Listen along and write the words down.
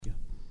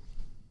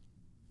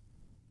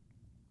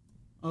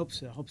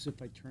Oops, it helps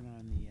if I turn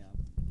on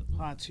the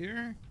pots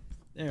here.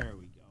 There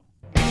we go.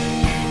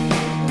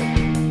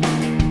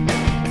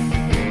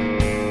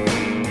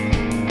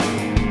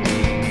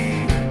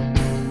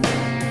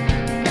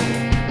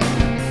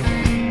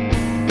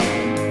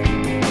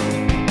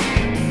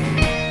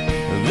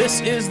 This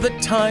is the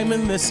time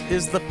and this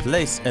is the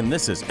place, and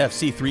this is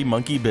FC3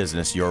 Monkey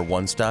Business, your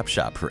one-stop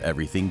shop for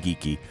everything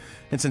geeky.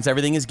 And since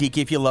everything is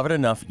geeky, if you love it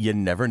enough, you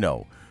never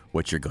know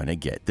what you're going to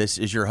get. This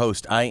is your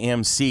host, I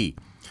Am C.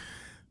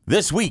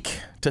 This week,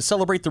 to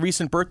celebrate the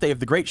recent birthday of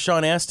the great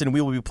Sean Astin,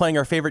 we will be playing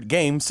our favorite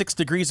game, 6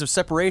 Degrees of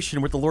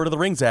Separation, with the Lord of the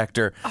Rings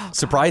actor.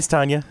 Surprise,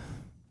 Tanya.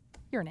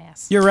 You're an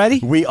ass. You ready?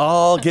 We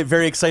all get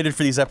very excited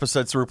for these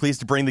episodes, so we're pleased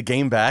to bring the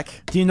game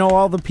back. Do you know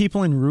all the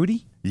people in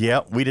Rudy?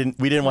 Yeah, we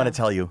didn't want to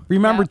tell you.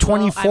 Remember, Yeah,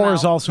 well, 24 I'm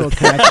is out. also a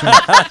connection.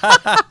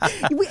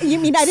 You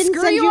mean I didn't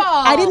Screw send you you?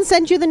 all. I didn't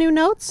send you the new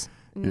notes.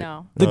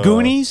 No. The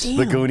Goonies?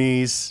 The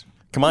Goonies.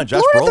 Come on,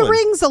 Josh Lord of Brolin. the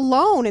Rings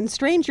alone and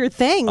Stranger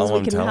Things. Oh,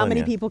 I'm How telling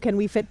many you. people can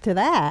we fit to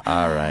that?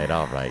 All right.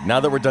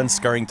 Now that we're done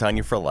scarring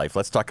Tanya for life,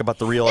 let's talk about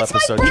the real It's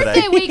episode my birthday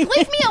today. week.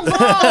 Leave me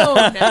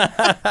alone.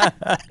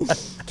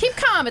 Keep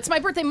calm. It's my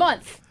birthday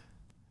month.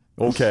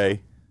 Okay.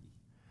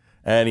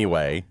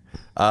 Anyway,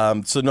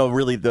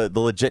 really, the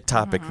legit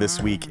topic this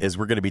week is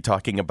we're going to be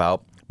talking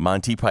about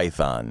Monty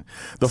Python,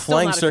 the Still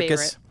Flying not a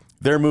Circus, favorite.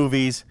 their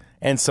movies,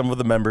 and some of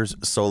the members'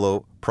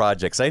 solo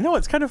projects. I know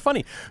it's kind of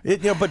funny,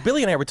 but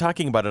Billy and I were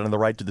talking about it on the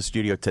ride to the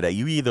studio today.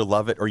 You either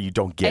love it or you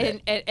don't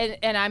get it.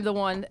 And I'm the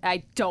one,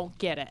 I don't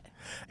get it.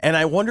 And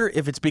I wonder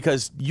if it's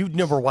because you've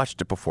never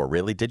watched it before.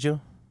 Really? Did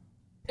you?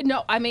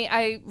 No, I mean,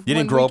 You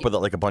didn't grow up with it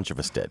like a bunch of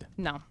us did.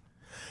 No.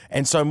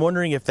 And so I'm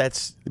wondering if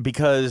that's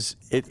because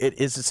it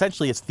is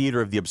essentially it's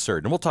theater of the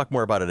absurd. And we'll talk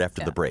more about it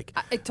after the break.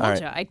 I told All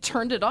right. you, I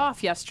turned it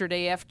off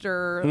yesterday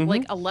after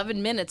like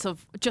 11 minutes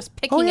of just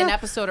picking yeah. an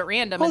episode at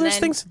random. Oh, and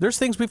there's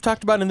things we've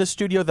talked about in this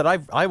studio that I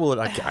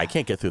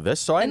can't get through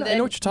this, so I know what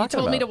you're talking You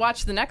told about. me to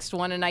watch the next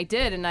one, and I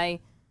did, and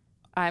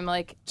I'm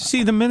like,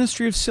 See the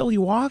Ministry of Silly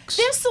Walks?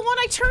 this the one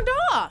I turned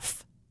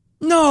off.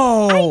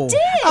 No. I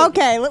did.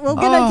 Okay, we'll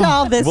get into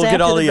all this. We'll after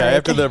get all the break.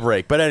 after the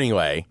break. But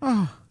anyway,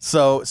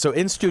 so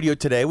in studio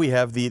today we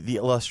have the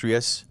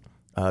illustrious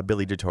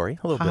Billy DeTore.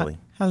 Hello, Billy.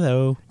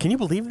 Hello. Can you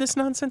believe this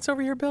nonsense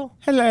over here, Bill?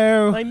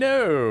 Hello. I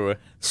know.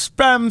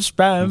 Spam,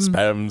 spam.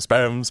 Spam,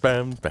 spam,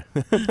 spam,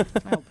 spam.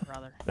 Oh,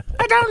 brother.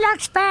 I don't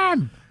like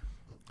spam.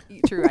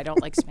 True, I don't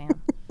like spam,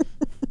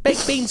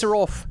 Baked beans are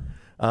off.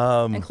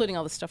 including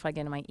all the stuff I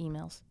get in my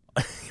emails.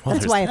 Well,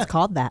 That's there's why that. it's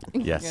called that.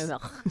 Yes.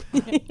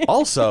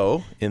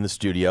 Also in the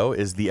studio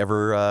is the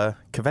ever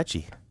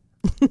kvetchy,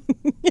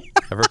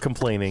 ever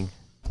complaining.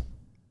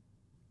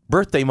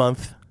 Birthday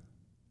month.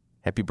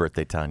 Happy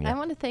birthday, Tanya. I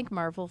want to thank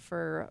Marvel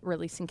for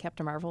releasing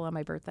Captain Marvel on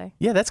my birthday.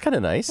 Yeah, that's kind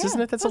of nice, isn't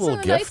it? That's a little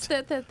Wasn't it gift.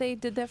 nice that they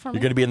did that for You're me?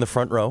 going to be in the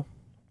front row.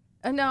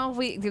 No,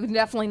 we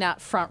definitely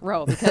not front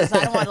row because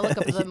I don't want to look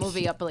up the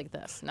movie up like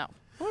this. No,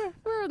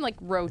 we're in like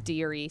row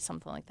D-y,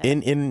 something like that.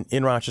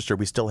 In Rochester,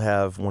 we still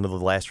have one of the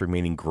last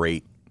remaining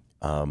great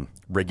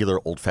regular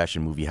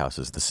old-fashioned movie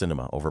houses, the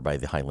Cinema, over by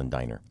the Highland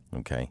Diner.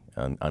 Okay,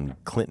 on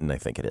Clinton, I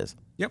think it is.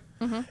 Yep.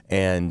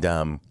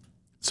 And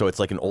so it's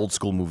like an old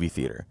school movie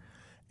theater,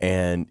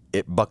 and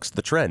it bucks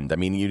the trend. I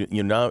mean,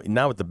 you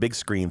now with the big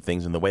screen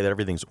things and the way that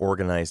everything's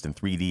organized in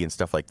 3D and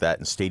stuff like that,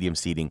 and stadium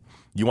seating,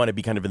 you want to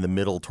be kind of in the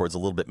middle, towards a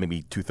little bit,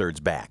 maybe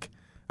 2/3 back.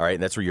 All right,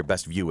 and that's where your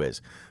best view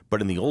is. But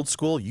in the old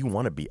school, you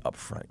want to be up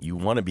front. You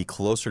want to be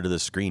closer to the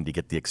screen to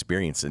get the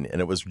experience, and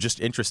it was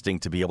just interesting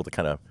to be able to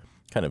kind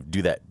of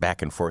do that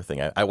back and forth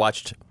thing. I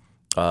watched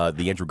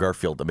the Andrew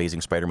Garfield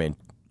Amazing Spider-Man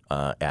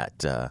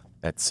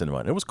at Cinema,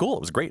 and it was cool.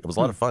 It was great. It was a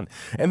lot of fun,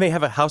 and they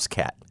have a house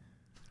cat.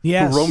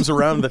 Yes. Who roams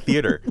around the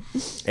theater.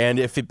 And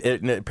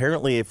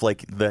apparently if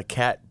like the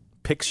cat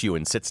picks you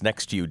and sits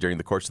next to you during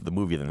the course of the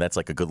movie, then that's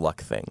like a good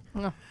luck thing.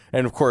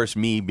 And of course,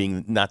 me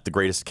being not the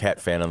greatest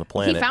cat fan on the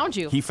planet, found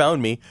you. He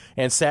found me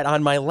and sat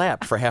on my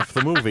lap for half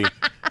the movie.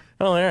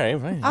 Oh, all right.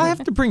 Fine. I'll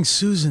have to bring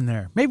Susan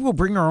there. Maybe we'll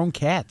bring our own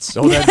cats.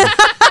 Oh,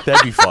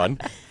 that'd be fun.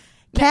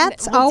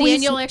 Cats Will always.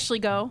 Daniel actually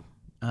go?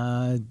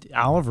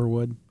 Oliver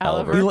would.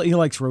 Oliver? He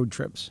likes road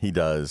trips. He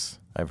does.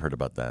 I've heard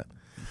about that.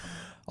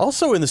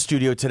 Also in the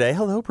studio today,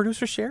 hello,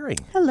 producer Sherry.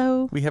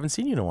 Hello. We haven't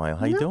seen you in a while.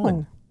 How you No.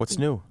 doing? What's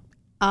new?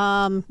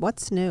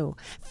 What's new?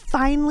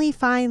 Finally.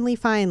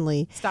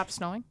 Stop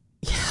snowing?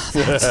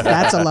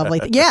 That's a lovely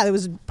thing. Yeah, it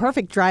was a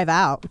perfect drive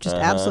out. Just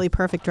absolutely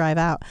perfect drive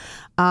out.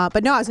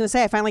 But no, I was going to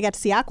say I finally got to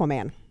see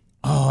Aquaman.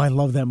 Oh, I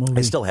love that movie.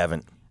 I still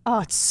haven't.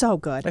 Oh, it's so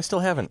good. I still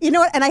haven't. You know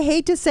what? And I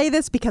hate to say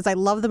this because I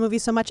love the movie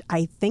so much.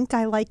 I think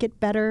I like it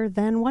better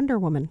than Wonder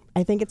Woman.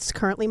 I think it's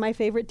currently my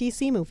favorite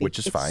DC movie. Which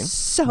is It's fine.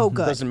 So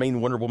good. Doesn't mean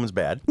Wonder Woman's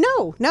bad.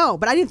 No,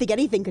 but I didn't think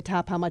anything could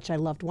top how much I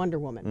loved Wonder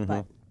Woman.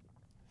 But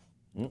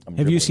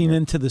Have you seen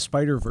Into the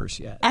Spider-Verse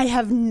yet? I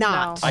have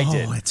not. No. I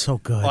did. Oh, it's so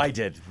good. Oh, I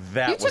did.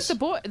 That You was took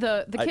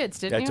the kids,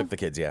 didn't you? I took the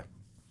kids. Yeah,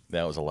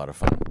 that was a lot of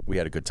fun. We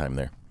had a good time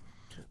there.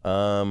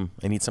 I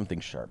need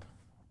something sharp.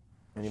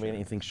 Anybody got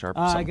anything sharp?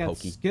 I Something got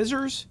pokey.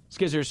 skizzers.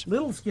 Skizzers.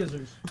 Little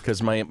skizzers.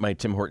 Because my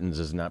Tim Hortons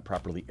is not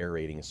properly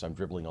aerating, so I'm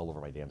dribbling all over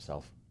my damn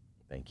self.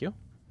 Thank you.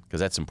 Because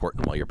that's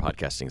important while you're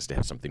podcasting is to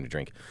have something to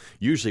drink.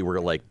 Usually we're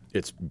like,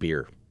 it's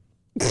beer.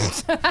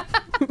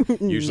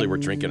 Usually we're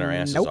drinking our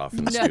asses off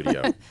in the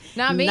studio.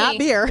 Not me. Not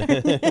beer.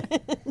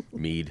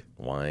 Mead,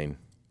 wine.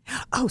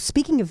 Oh,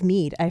 speaking of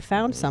mead, I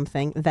found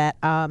something that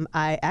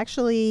I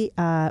actually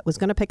was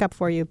going to pick up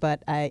for you,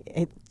 but I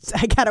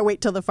gotta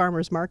wait till the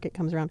farmer's market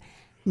comes around.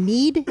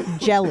 Mead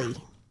jelly.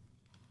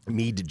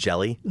 Mead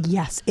jelly.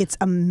 Yes, it's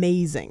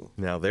amazing.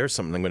 Now there's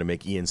something I'm going to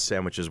make Ian's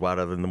sandwiches out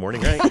of in the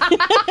morning, right?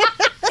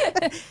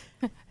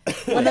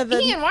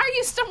 Ian, why are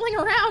you stumbling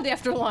around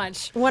after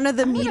lunch? One of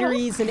the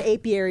meaderies and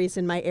apiaries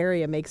in my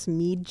area makes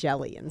mead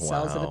jelly and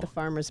sells it Wow. at the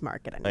farmer's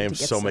market. I am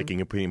so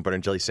making a peanut butter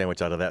and jelly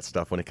sandwich out of that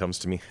stuff when it comes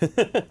to me.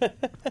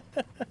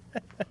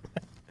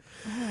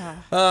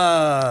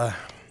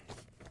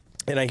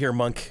 And I hear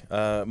Monk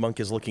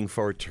is looking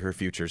forward to her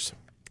futures.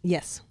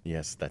 Yes.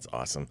 Yes, that's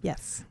awesome.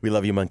 Yes. We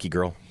love you, Monkey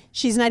Girl.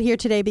 She's not here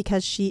today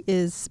because she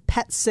is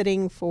pet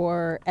sitting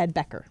for Ed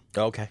Becker.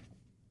 Okay.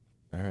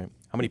 All right.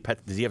 How many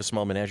pets? Does he have a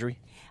small menagerie?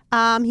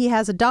 He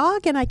has a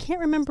dog, and I can't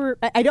remember.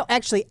 I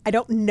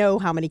don't know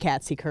how many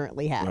cats he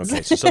currently has.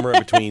 Okay, so somewhere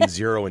between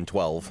 0 and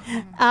 12.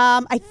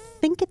 I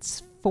think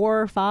it's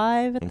 4 or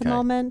 5 at the Okay.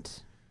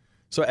 moment.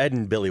 So Ed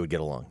and Billy would get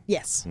along.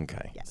 Yes.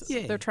 Okay. Yes.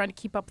 Yeah. They're trying to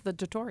keep up with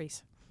the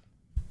Dotories.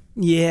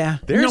 Yeah.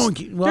 There's, No,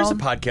 there's a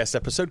podcast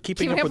episode,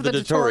 Keeping Up with the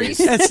Dotories.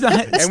 Dotories. It's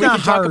not. It's And we not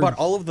can talk hard. about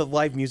all of the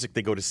live music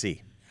they go to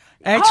see.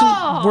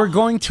 Actually, we're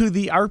going to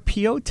the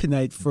RPO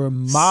tonight for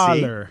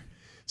Mahler.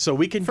 So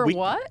we can... For we,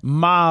 what?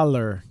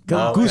 Mahler.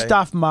 Okay.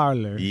 Gustav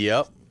Mahler.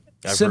 Yep. I've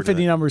heard of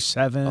Symphony that. number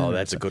 7. Oh,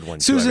 that's a good one.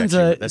 too. Susan's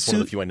That's one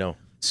of the few I know.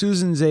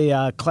 Susan's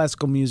a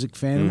classical music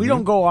fan. Mm-hmm. We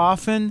don't go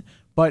often,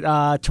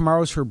 but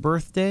tomorrow's her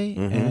birthday,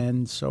 Mm-hmm.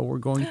 and so we're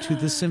going to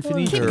the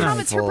symphony. Keep tonight. calm,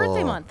 it's her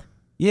birthday month.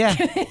 Yeah,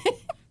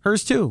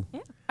 hers too.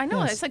 I know.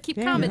 I said keep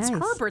calm, it's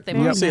nice. her birthday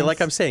Very month. See,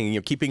 like I'm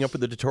saying, Keeping Up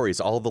with the Dotories,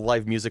 all the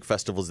live music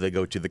festivals they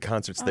go to, the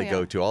concerts they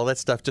go yeah. to, all that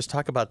stuff. Just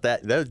talk about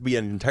that. That would be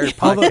an entire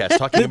podcast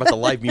talking about the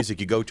live music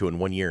you go to in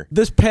 1 year.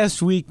 This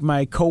past week,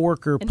 my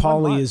coworker In 1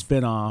 Paulie month. has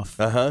been off,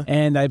 Uh-huh.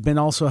 and I've been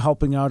also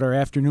helping out our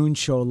afternoon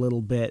show a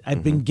little bit.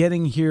 I've been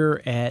getting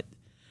here at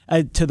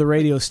to the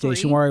radio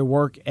station 3? where I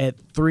work at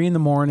 3 in the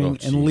morning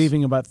Oh, and jeez.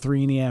 leaving about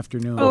 3 in the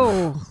afternoon.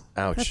 Oh,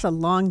 Ouch. that's a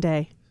long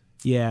day.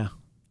 Yeah.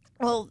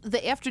 Well,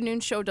 the afternoon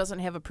show doesn't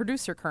have a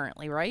producer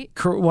currently, right?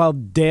 Well,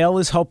 Dale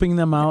is helping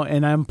them out,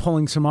 and I'm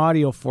pulling some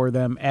audio for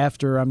them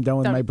after I'm done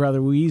with Done. my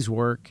brother Wee's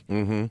work.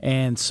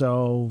 And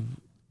so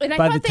And I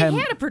By thought the they time-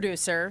 had a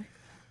producer.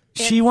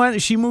 she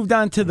moved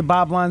on to the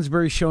Bob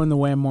Lonsberry show and the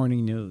Wham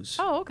Morning News.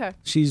 Oh, okay.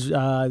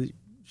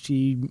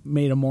 She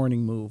made a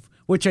morning move,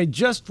 which I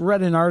just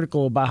read an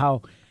article about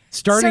how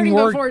starting Starting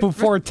work before-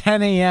 before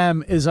 10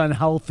 a.m. is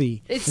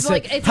unhealthy. It's It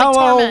like- said, it's like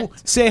hello,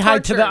 torment. say hi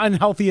to the Torture.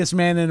 unhealthiest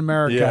man in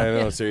America. Yeah, I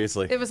know,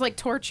 seriously. It was like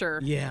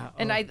torture. Yeah,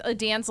 And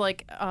Dan's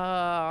like,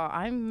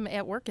 I'm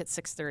at work at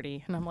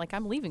 6:30, and I'm like,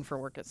 I'm leaving for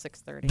work at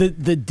 6:30.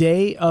 The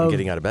day I'm of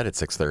getting out of bed at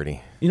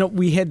 6:30.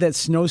 we had that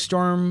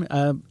snowstorm.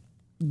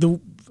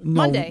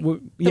 Monday.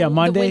 Yeah, The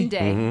Monday. wind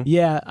day.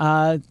 Yeah,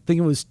 I think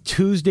it was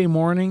Tuesday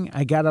morning.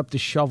 I got up to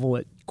shovel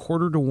at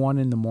 1:45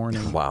 in the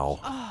morning. Wow.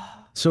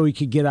 So we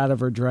could get out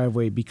of our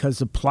driveway because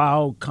the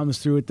plow comes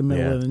through at the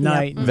middle Yeah. of the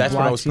night. And That's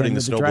when I blocks was putting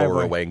end the of snowblower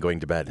driveway. away and going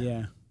to bed.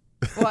 Yeah.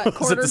 What, At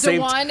quarter the to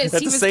same, one as at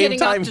he the was same getting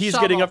time up to he's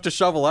shovel. getting up to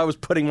shovel, I was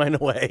putting mine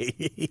away.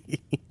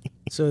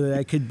 So that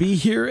I could be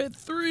here at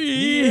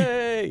 3.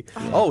 Yay!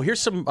 Oh,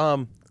 here's some.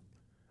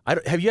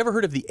 Have you ever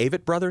heard of the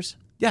Avett Brothers?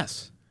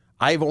 Yes.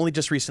 I've only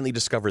just recently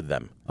discovered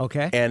them.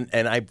 Okay. And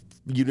I,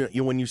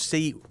 when you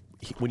see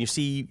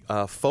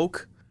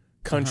folk,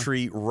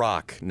 country,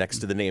 rock next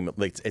to the name,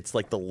 it's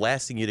like the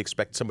last thing you'd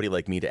expect somebody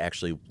like me to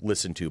actually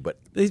listen to. But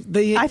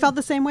They I felt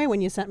the same way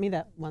when you sent me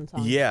that one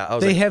song. yeah, I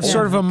was they like, have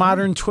sort of a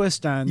modern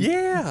twist on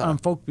Yeah. on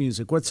folk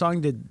music. What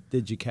song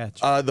did you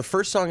catch? the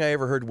first song I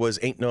ever heard was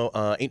 "Ain't No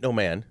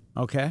Man."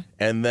 Okay.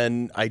 And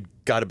then I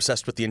got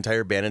obsessed with the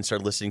entire band and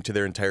started listening to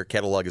their entire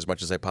catalog as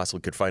much as I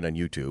possibly could find on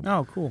YouTube.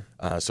 Oh, cool.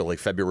 So like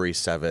February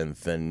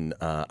 7th and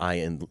I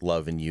and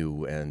Love and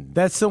You and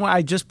That's the one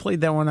I just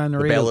played that one on the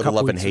radio Ballad a of couple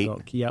Love and weeks Hate.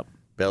 ago. Yep.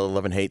 Bell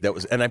 11 Hate. That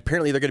was, and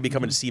apparently they're going to be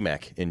coming to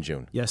CMAC in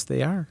June. Yes,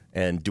 they are.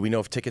 And do we know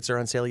if tickets are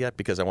on sale yet?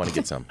 Because I want to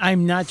get some.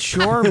 I'm not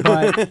sure,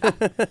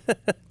 but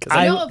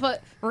I know,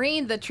 but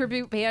Rain, the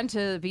tribute band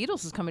to the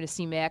Beatles, is coming to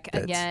CMAC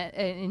That's- again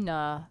in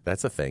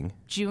That's a thing.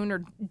 June,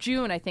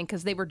 I think,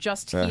 because they were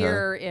just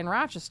here in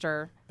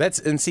Rochester.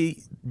 See,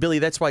 Billy,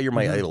 that's why you're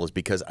my idol, is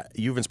because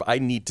I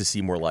need to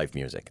see more live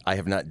music. I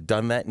have not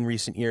done that in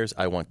recent years.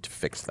 I want to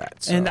fix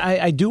that. So. and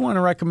I do want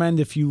to recommend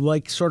if you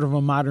like sort of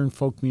a modern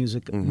folk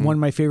music, one of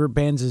my favorite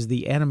bands is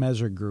the Adam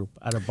Ezra Group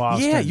out of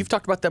Boston. yeah, you've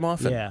talked about them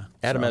often. Yeah,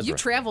 Adam so- Ezra. You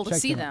travel to Check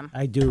see them out.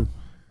 them. I do.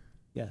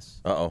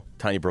 Yes. Uh-oh.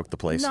 Tiny broke the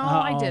place. No,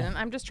 I didn't.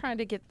 I'm just trying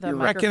to get the You're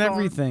wrecking microphone.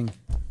 everything.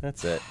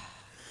 That's it.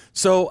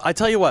 So I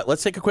tell you what,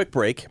 let's take a quick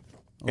break.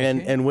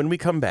 And when we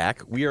come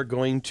back, we are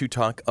going to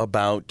talk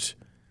about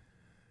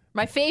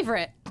My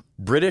favorite.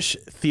 British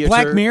theater.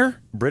 Black Mirror?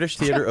 British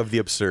theater of the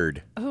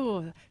absurd. Ooh,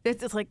 oh,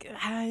 it's like,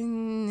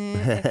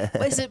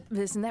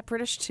 isn't that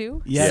British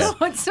too? Yes.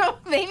 So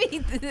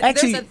maybe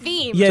Actually, there's a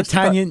theme. yeah,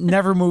 Tanya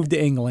never moved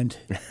to England.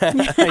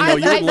 I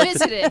know I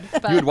visited,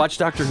 but you would watch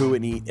Doctor Who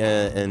and eat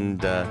and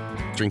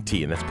drink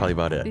tea, and that's probably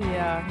about it.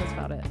 yeah, that's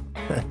about it.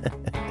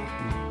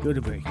 Go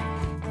to break.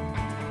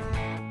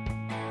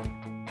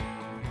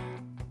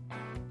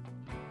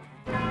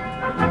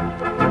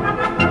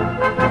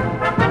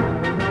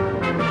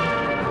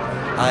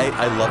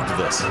 I loved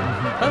this.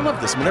 I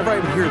loved this. Whenever I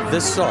would hear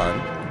this song,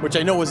 which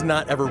I know was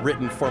not ever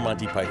written for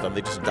Monty Python,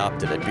 they just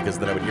adopted it because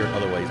then I would hear it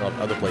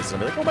other places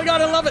and I'd be like, oh my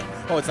God, I love it.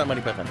 Oh, it's not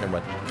Monty Python. Never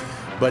mind.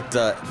 But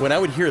when I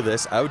would hear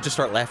this, I would just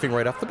start laughing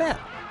right off the bat.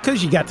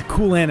 Because you got the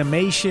cool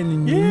animation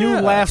and you knew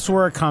laughs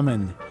were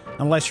coming.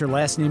 Unless your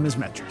last name is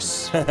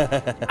Metris.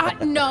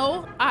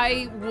 No,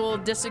 I will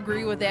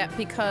disagree with that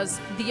because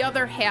the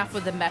other half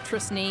of the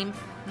Metris name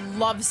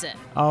loves it.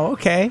 Oh,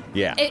 okay.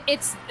 Yeah.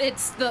 It's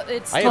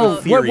I have a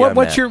the theory on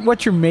what's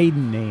that. your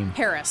maiden name?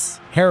 Harris.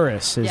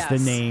 Harris is the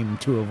Yes. name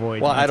to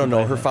avoid. Well, I don't know.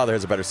 Monty Her Python. father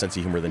has a better sense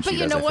of humor than But she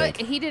you does, know I what?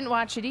 think. He didn't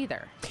watch it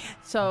either.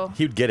 So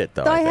He'd get it,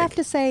 though, Though I I have think.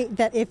 to say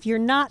that if you're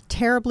not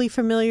terribly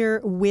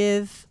familiar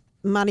with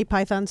Monty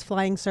Python's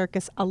Flying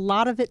Circus, a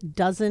lot of it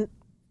doesn't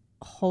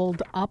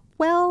hold up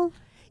well.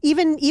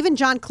 Even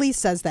John Cleese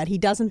says that he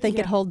doesn't think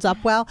it holds up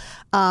well.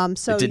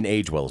 So It didn't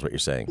age well, is what you're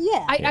saying.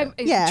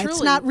 yeah, truly,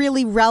 it's not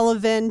really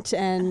relevant,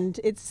 and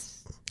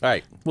it's All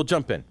right, we'll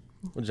jump in.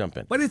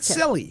 But it's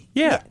silly.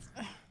 Yeah.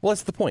 Well,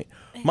 that's the point.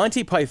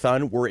 Monty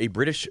Python were a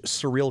British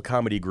surreal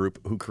comedy group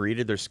who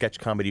created their sketch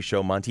comedy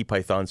show Monty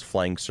Python's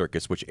Flying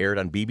Circus, which aired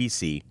on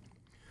BBC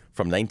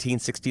from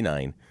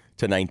 1969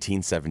 to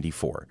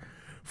 1974.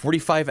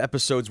 45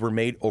 episodes were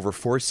made over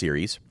 4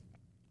 series.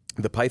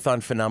 The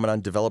Python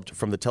phenomenon developed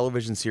from the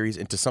television series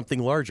into something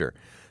larger,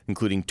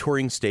 including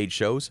touring stage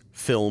shows,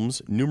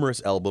 films, numerous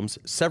albums,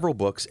 several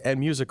books, and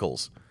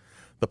musicals.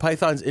 The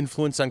Python's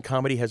influence on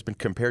comedy has been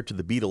compared to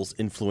the Beatles'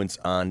 influence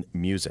on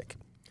music.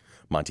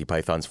 Monty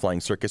Python's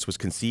Flying Circus was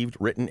conceived,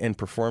 written, and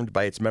performed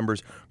by its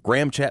members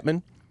Graham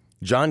Chapman,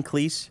 John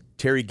Cleese,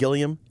 Terry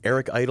Gilliam,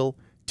 Eric Idle,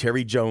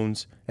 Terry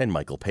Jones, and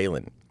Michael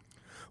Palin.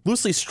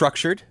 Loosely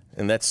structured,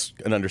 and that's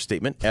an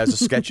understatement, as a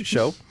sketch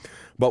show,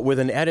 but with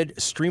an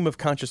added stream of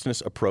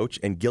consciousness approach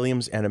and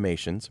Gilliam's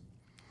animations,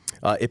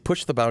 it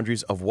pushed the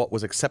boundaries of what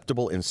was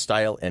acceptable in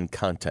style and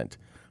content.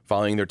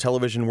 Following their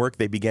television work,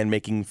 they began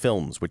making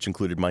films, which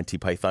included Monty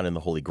Python and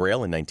the Holy Grail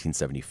in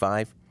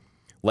 1975,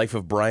 Life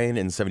of Brian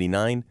in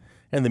 79,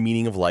 and The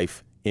Meaning of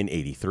Life in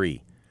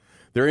 83.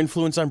 Their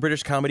influence on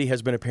British comedy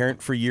has been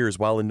apparent for years,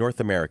 while in North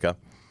America,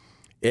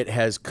 it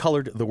has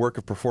colored the work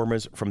of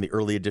performers from the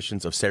early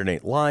editions of Saturday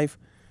Night Live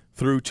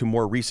through to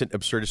more recent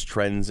absurdist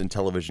trends in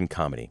television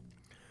comedy.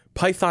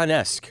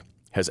 Python-esque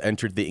has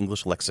entered the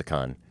English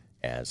lexicon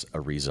as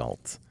a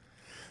result.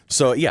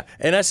 So, yeah,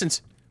 in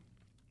essence,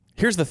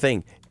 here's the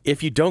thing.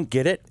 If you don't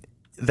get it,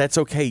 that's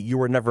okay. You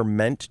were never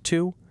meant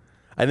to.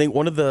 I think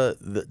one of the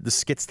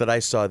skits that I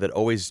saw that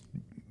always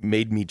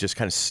made me just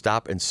kind of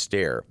stop and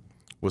stare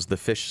was the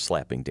fish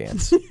slapping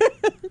dance.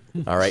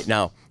 All right,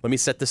 now, let me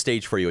set the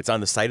stage for you. It's on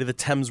the side of the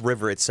Thames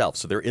River itself.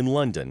 So they're in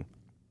London.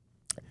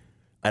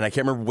 And I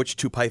can't remember which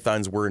 2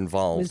 pythons were it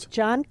involved. was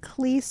John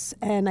Cleese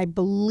and I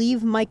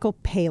believe Michael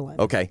Palin.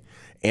 Okay.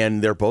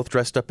 And they're both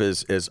dressed up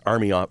as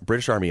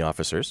British Army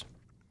officers.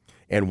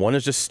 And one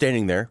is just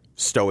standing there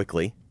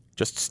stoically,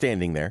 just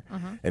standing there.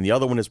 And the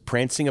other one is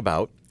prancing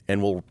about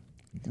and will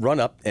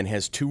run up and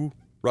has 2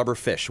 rubber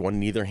fish, one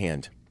in either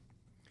hand,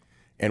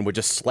 and would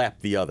just slap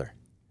the other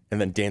and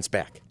then dance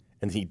back.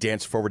 And he'd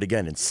dance forward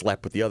again and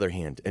slap with the other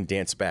hand and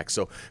dance back.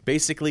 So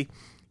basically,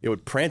 it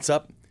would prance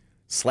up,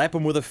 slap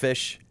him with a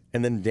fish,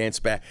 and then dance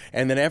back.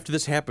 And then after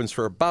this happens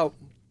for about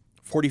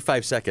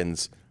 45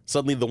 seconds,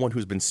 suddenly the one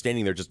who's been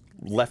standing there just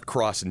left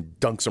cross and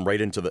dunks him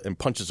right into and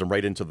punches him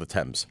right into the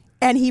Thames.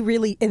 And he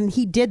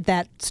did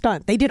that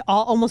stunt. They did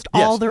almost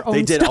all their own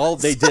they did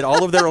stunts. they did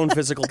all of their own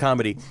physical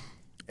comedy.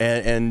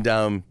 And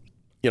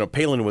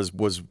Palin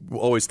was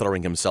always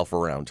throwing himself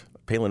around.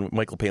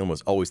 Michael Palin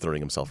was always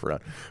throwing himself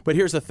around. But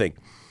here's the thing.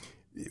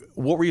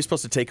 What were you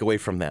supposed to take away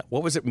from that?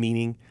 What was it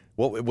meaning?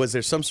 Was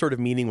there some sort of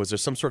meaning? Was there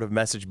some sort of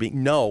message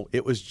being? No,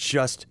 it was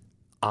just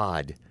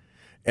odd.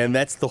 And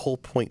that's the whole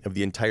point of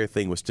the entire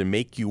thing, was to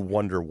make you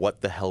wonder what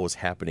the hell was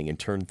happening and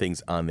turn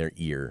things on their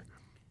ear.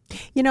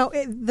 You know,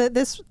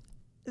 this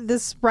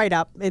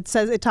write-up,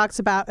 it talks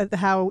about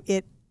how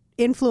it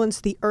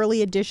influenced the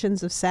early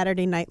editions of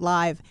Saturday Night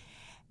Live.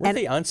 Were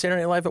they on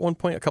Saturday Night Live at one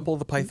point? A couple of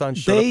the Pythons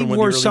showed up They in one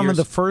were of the early some years?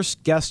 of the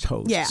first guest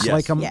hosts. Yeah.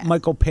 Yes. Like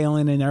Michael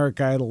Palin and Eric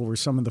Idle were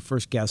some of the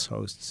first guest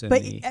hosts.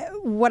 But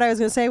what I was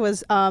going to say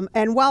was,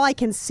 and while I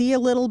can see a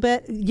little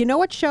bit, you know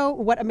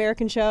what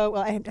American show,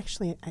 well, I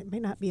may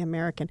not be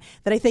American,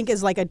 that I think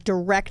is like a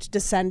direct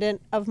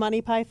descendant of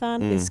Monty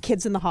Python is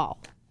Kids in the Hall.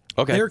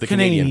 Okay, They're the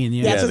Canadian,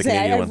 yeah. That's what the I'm saying.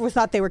 Canadian I one. always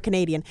thought they were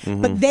Canadian.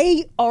 But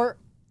they are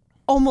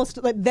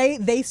almost like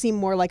they seem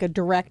more like a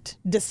direct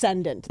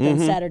descendant than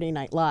Saturday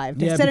Night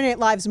Live. Yeah, Saturday Night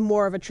Live's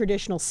more of a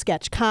traditional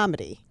sketch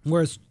comedy.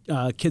 Whereas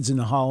Kids in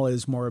the Hall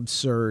is more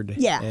absurd.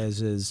 Yeah.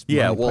 As is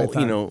Yeah, Monty well,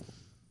 Python.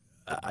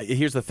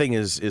 here's the thing: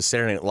 is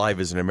Saturday Night Live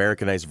is an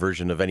Americanized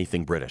version of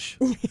anything British.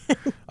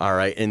 All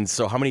right, and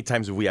so how many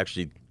times have we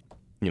actually,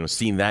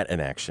 seen that in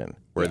action,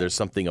 where there's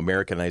something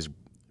Americanized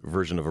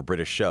version of a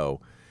British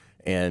show,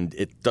 and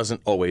it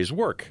doesn't always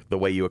work the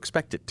way you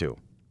expect it to.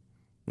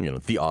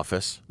 The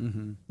Office,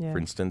 for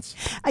instance.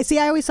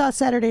 I always saw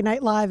Saturday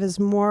Night Live as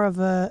more of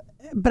a,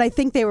 but I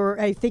think they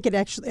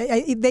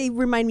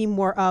remind me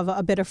more of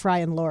a bit of Fry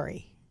and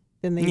Laurie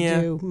than they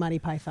do Monty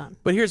Python.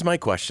 But here's my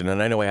question,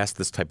 and I know I ask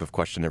this type of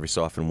question every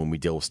so often when we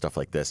deal with stuff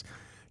like this.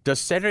 Does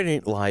Saturday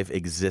Night Live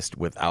exist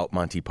without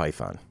Monty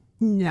Python?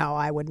 No,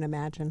 I wouldn't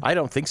imagine. I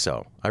don't think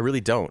so. I really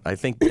don't. I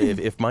think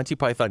if Monty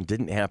Python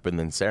didn't happen,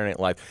 then Saturday Night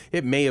Live,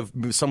 it may have,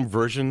 some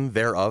version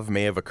thereof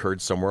may have occurred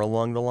somewhere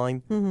along the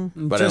line.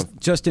 Mm-hmm. But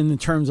just in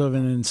terms of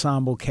an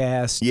ensemble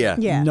cast,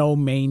 Yeah. no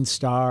main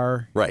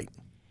star. Right.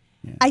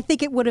 Yeah. I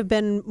think it would have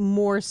been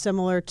more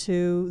similar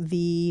to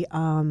the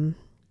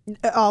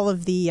all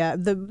of the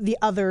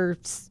other,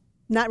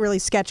 not really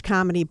sketch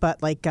comedy,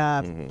 but like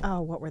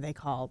what were they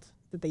called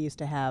that they used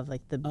to have,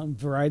 like the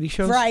variety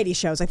shows? Variety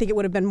shows. I think it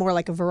would have been more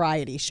like a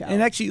variety show.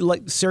 And actually,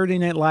 like Saturday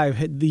Night Live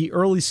had the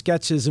early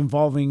sketches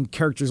involving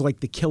characters like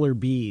the Killer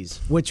Bees,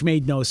 which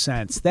made no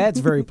sense. That's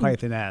very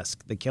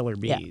Python-esque, the Killer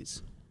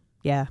Bees.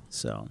 Yeah.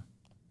 So.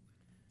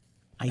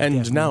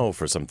 And now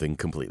for something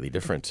completely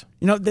different.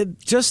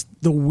 Just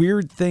the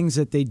weird things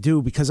that they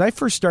do, because I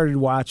first started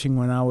watching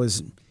when I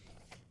was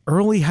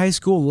early high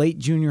school, late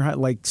junior high,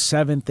 like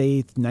 7th,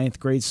 8th, 9th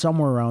grade,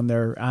 somewhere around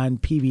there on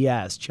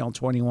PBS, Channel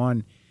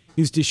 21.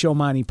 Used to show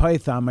Monty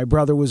Python. My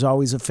brother was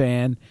always a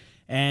fan,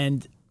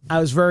 and I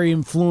was very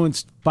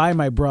influenced by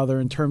my brother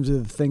in terms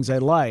of the things I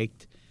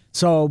liked.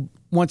 So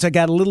once I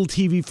got a little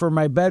TV for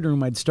my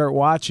bedroom, I'd start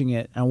watching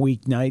it on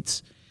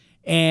weeknights,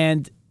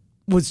 and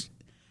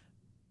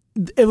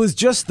it was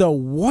just the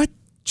what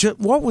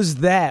was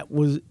that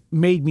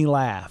made me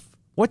laugh.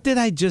 What did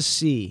I just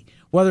see?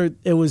 Whether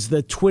it was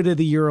the Twit of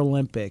the Year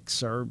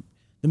Olympics or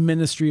the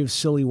Ministry of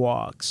Silly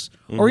Walks,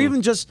 or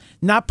even just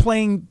not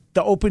playing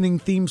the opening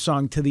theme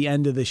song to the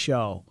end of the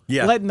show.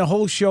 Yeah. Letting the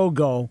whole show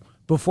go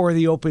before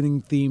the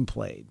opening theme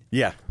played.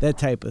 Yeah. That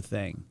type of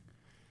thing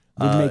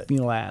would make me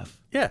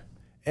laugh. Yeah.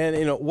 And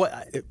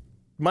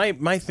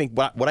my thing,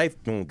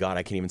 oh God,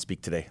 I can't even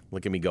speak today.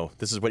 Look at me go.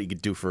 This is what you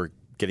could do for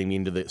getting me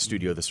into the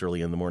studio this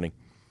early in the morning.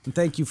 And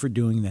thank you for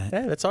doing that.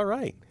 Yeah, that's all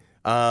right.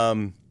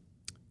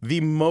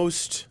 The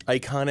most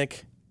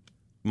iconic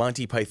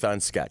Monty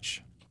Python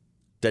sketch,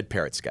 Dead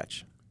Parrot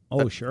sketch.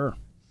 Oh, sure.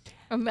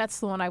 And that's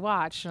the one I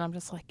watched, and I'm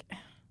just like,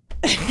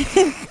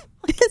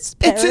 This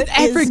it's an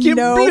African is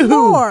no blue.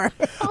 more.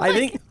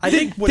 I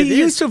think what the it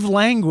use is, of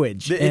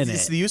language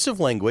it's the use of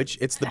language.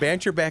 It's the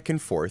banter back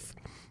and forth.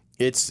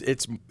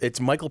 It's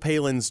Michael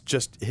Palin's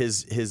just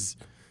his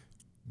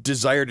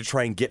desire to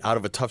try and get out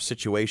of a tough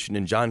situation,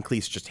 and John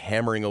Cleese just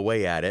hammering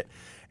away at it,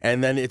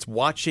 and then it's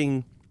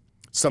watching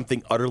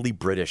something utterly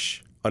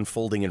British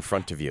unfolding in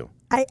front of you.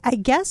 I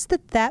guess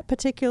that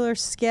particular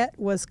skit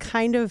was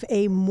kind of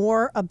a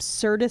more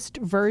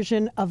absurdist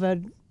version of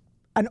an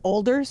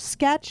older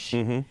sketch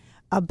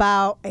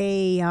about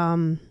a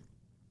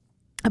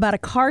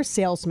car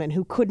salesman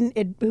who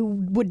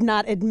would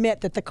not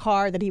admit that the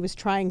car that he was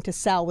trying to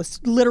sell was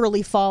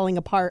literally falling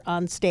apart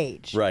on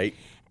stage. Right.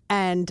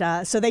 And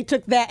so they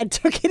took that and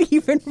took it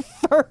even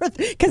further,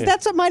 because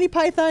that's what Monty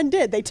Python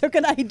did. They took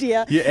an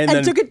idea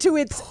and took it to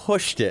its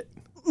pushed it.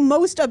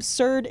 Most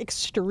absurd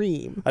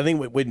extreme. I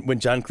think when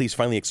John Cleese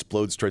finally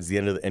explodes towards the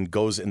end and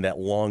goes in that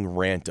long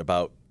rant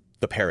about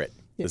the parrot,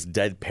 this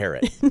dead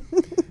parrot.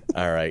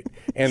 All right,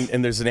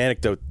 and there's an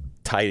anecdote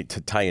tie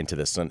into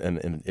this,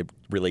 and it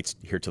relates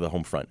here to the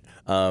home front.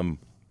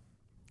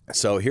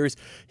 So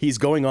he's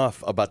going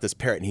off about this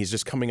parrot, and he's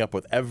just coming up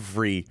with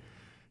every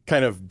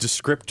kind of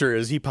descriptor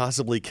as he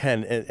possibly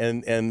can,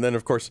 and then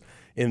of course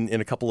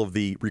in a couple of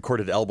the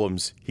recorded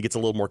albums he gets a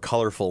little more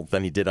colorful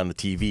than he did on the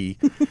TV.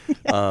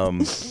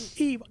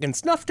 He fucking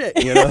snuffed it,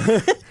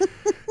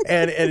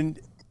 and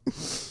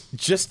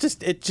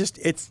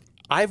it's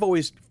I've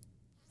always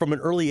from an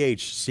early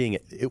age seeing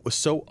it was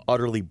so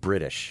utterly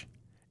British,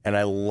 and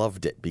I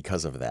loved it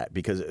because of that,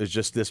 because it was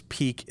just this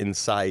peek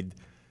inside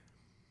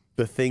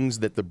the things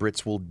that the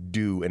Brits will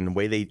do and the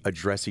way they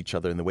address each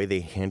other and the way they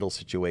handle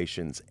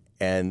situations.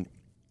 And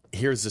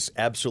here's this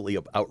absolutely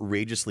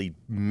outrageously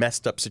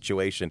messed up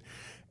situation.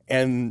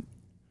 And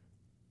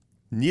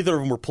neither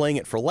of them were playing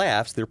it for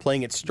laughs. They're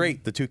playing it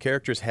straight. The two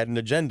characters had an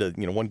agenda.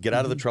 One get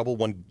out of the trouble,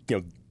 one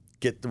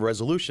get the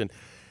resolution.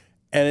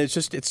 And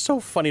it's so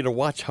funny to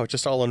watch how it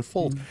just all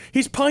unfolds.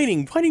 He's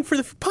pining for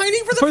the fjords.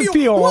 Pining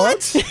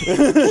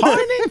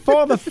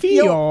for the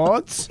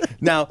fjords.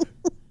 Now,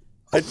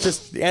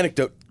 just the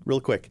anecdote real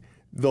quick.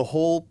 The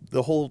whole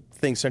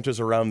thing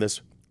centers around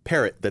this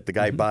parrot that the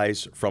guy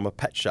buys from a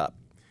pet shop,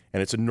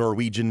 and it's a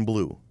Norwegian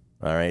blue.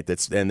 All right,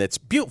 that's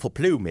beautiful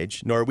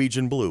plumage,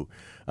 Norwegian blue.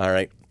 All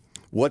right,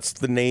 what's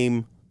the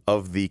name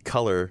of the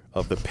color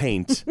of the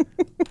paint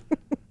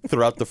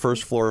throughout the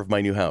first floor of my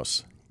new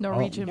house?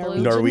 Norwegian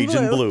blue.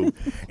 Norwegian blue.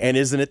 And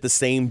isn't it the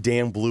same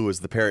damn blue as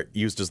the parrot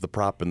used as the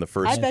prop in the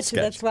first I bet sketch?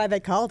 you that's why they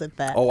called it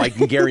that. Oh, I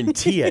can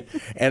guarantee it.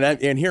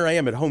 And here I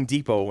am at Home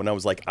Depot, and I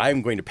was like,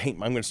 I'm going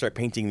to start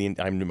painting.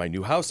 I'm in my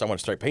new house. I want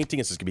to start painting.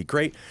 This is going to be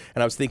great.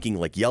 And I was thinking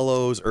like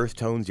yellows, earth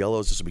tones,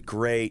 yellows. This will be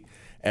great.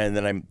 And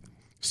then I'm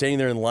standing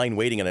there in line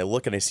waiting, and I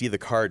look and I see the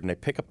card, and I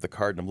pick up the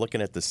card, and I'm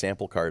looking at the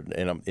sample card,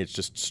 and it's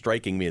just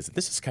striking me as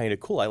this is kind of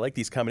cool. I like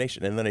these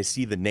combinations. And then I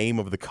see the name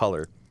of the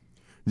color,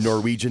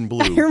 Norwegian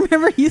blue. I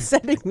remember you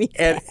sending me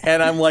that.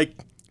 And I'm like,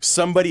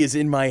 somebody is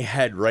in my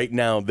head right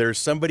now. There's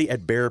somebody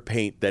at Bear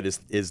Paint that is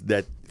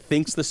that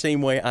thinks the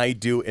same way I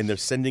do, and they're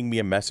sending me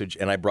a message.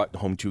 And I brought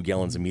home 2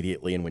 gallons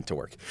immediately and went to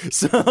work.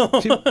 So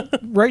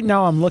Right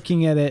now, I'm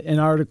looking at an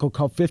article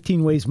called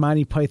 15 Ways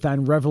Monty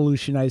Python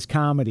Revolutionized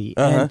Comedy.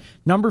 And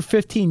number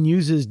 15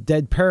 uses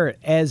Dead Parrot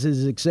as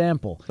his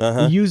example.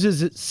 He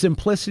uses its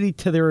simplicity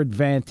to their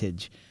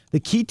advantage. The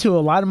key to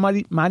a lot of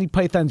Monty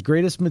Python's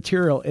greatest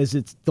material is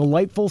its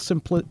delightful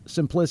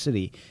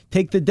simplicity.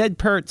 Take the Dead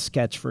Parrot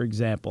sketch, for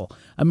example.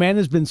 A man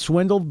has been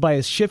swindled by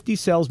a shifty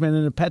salesman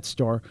in a pet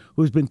store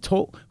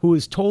who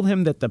has told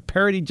him that the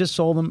parrot he just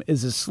sold him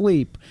is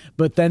asleep,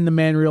 but then the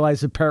man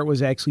realized the parrot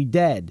was actually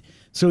dead.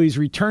 So he's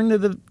returned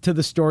to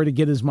the store to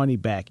get his money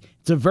back.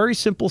 It's a very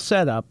simple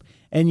setup,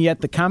 and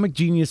yet the comic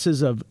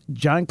geniuses of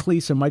John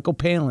Cleese and Michael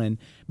Palin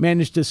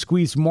managed to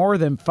squeeze more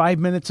than 5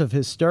 minutes of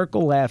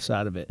hysterical laughs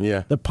out of it.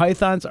 Yeah. The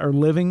Pythons are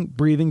living,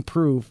 breathing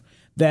proof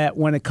that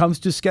when it comes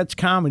to sketch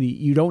comedy,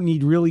 you don't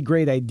need really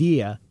great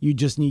idea. You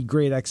just need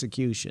great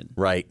execution.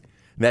 right,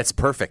 that's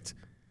perfect.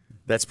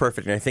 That's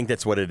perfect, and I think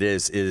that's what it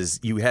is. Is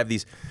you have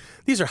these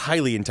are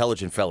highly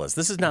intelligent fellas.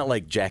 This is not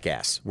like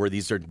Jackass, where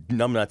these are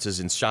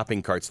numbnuts in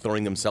shopping carts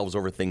throwing themselves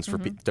over things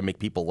to make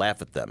people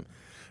laugh at them.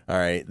 All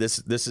right, this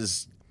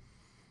is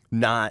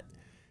not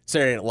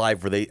Saturday Night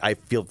Live, where I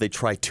feel they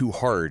try too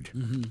hard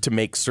to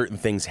make certain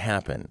things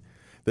happen.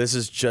 This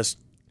is just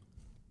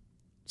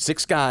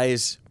 6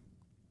 guys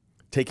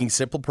taking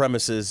simple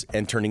premises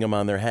and turning them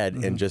on their head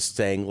and just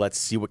saying, let's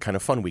see what kind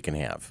of fun we can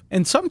have.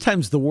 And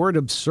sometimes the word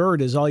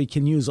absurd is all you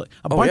can use. Like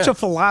a bunch of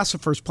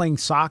philosophers playing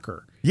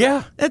soccer.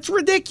 Yeah, That's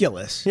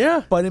ridiculous.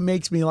 Yeah. But it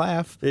makes me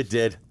laugh. it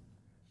did.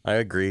 I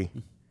agree.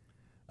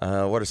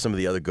 What are some of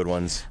the other good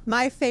ones?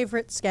 My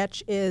favorite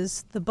sketch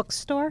is the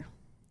bookstore.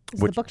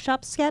 The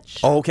bookshop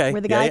sketch. Oh, okay.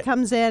 Where the Yeah, guy yeah.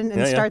 comes in and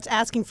Yeah, yeah. starts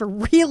asking for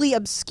really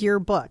obscure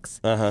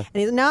books. And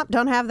he's nope,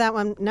 don't have that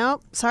one.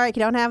 Nope, sorry, you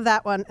don't have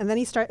that one. And then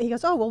he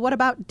goes, oh, well, what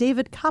about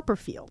David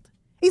Copperfield?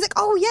 He's like,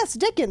 oh yes,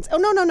 Dickens. Oh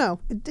no,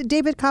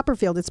 David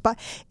Copperfield. It's by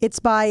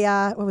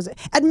what was it?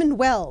 Edmund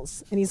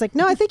Wells. And he's like,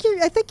 no, I think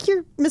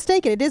you're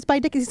mistaken. It is by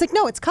Dickens. He's like,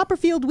 no, it's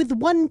Copperfield with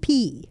 1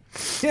 P.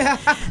 Yeah.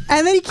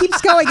 And then he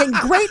keeps going, and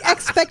Great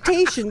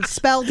Expectations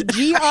spelled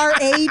Grate.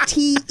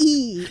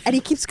 And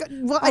he keeps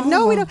going. Well,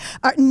 no, we don't.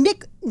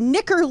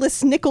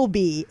 Nickerless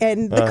Nickleby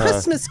and the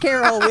Christmas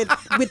Carol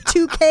with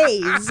 2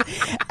 Ks.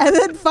 And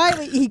then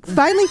he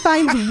finally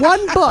finds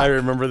one book. I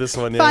remember this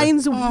one. Yeah.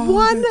 Finds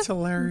one that's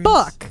hilarious.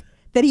 book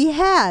that he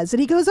has, and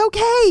he goes,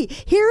 okay,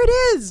 here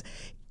it is,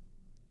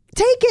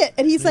 take it.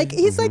 And he's like,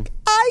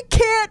 I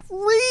can't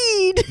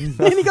read.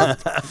 And he goes,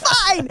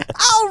 fine,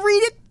 I'll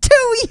read it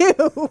to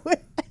you.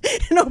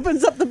 And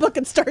opens up the book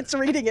and starts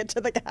reading it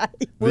to the guy.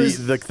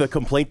 The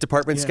complaint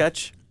department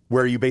sketch,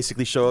 where you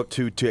basically show up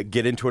to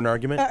get into an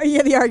argument.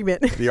 Yeah, the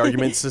argument. The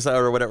argument society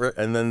or whatever,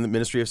 and then the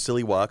Ministry of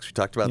Silly Walks. We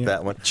talked about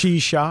that one.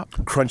 Cheese Shop,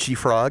 Crunchy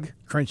Frog.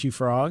 Crunchy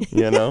Frog.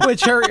 You know?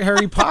 Which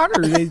Harry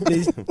Potter, they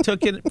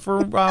took it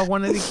for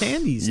one of the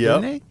candies,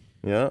 didn't they?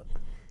 Yeah.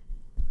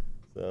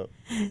 So.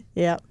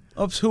 Yeah.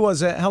 Oops, who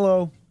was that?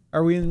 Hello.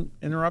 Are we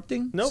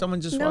interrupting? Nope.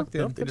 Someone just No. walked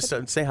in. Nope, they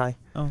just say hi.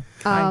 Oh.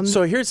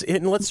 So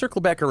and let's circle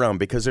back around,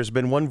 because there's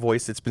been one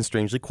voice that's been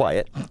strangely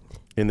quiet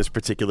in this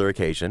particular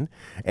occasion,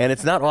 and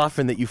it's not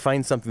often that you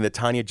find something that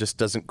Tanya just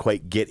doesn't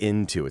quite get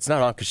into. It's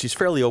not often, because she's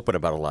fairly open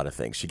about a lot of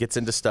things. She gets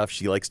into stuff.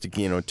 She likes to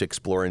to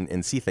explore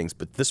and see things,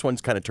 but this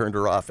one's kind of turned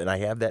her off. And I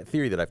have that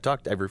theory that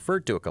I've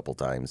referred to a couple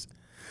times.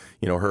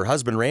 Her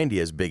husband Randy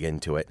is big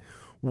into it.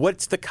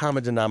 What's the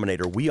common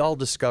denominator? We all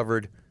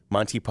discovered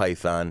Monty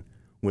Python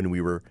when we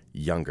were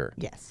younger.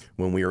 Yes.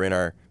 When we were in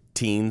our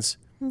teens,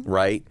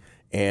 right?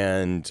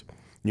 And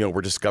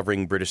we're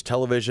discovering British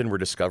television. We're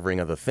discovering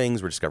other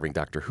things. We're discovering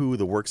Doctor Who,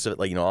 the works of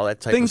it, all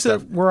that type Things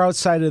of stuff. that were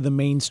outside of the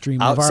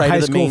mainstream of our Outside high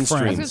of the school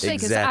mainstream. I was friends. going to say,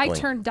 because Exactly.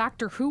 I turned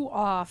Doctor Who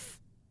off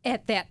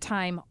at that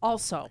time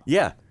also.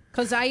 Yeah.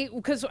 Because I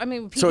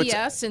mean So it's-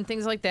 PBS and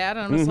things like that,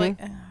 and I was like,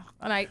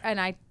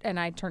 and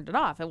I turned it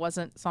off. It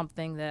wasn't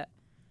something that.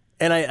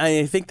 And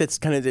I think that's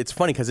it's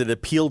funny, because it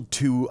appealed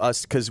to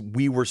us, because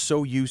we were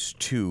so used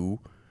to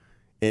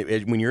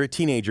when you're a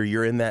teenager,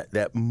 you're in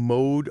that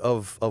mode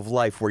of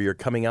life where you're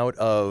coming out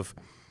of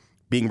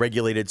being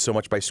regulated so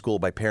much by school,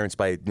 by parents,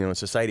 by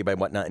society, by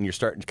whatnot, and you're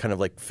starting to kind of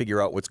like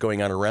figure out what's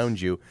going on around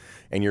you,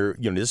 and you're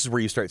this is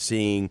where you start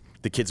seeing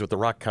the kids with the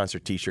rock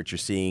concert T-shirts. You're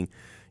seeing,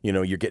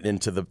 you're getting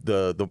into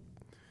the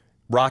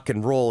rock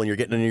and roll, and you're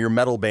getting into your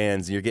metal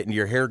bands, and you're getting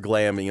your hair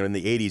glam. In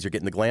the 80s, you're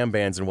getting the glam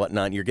bands and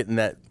whatnot. And you're getting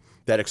that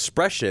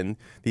expression.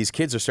 These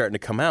kids are starting to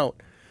come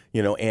out.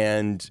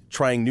 and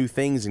trying new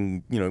things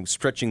and,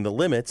 stretching the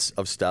limits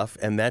of stuff.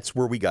 And that's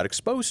where we got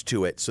exposed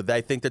to it. So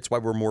I think that's why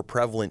we're more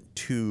prevalent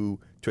to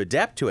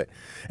adapt to it.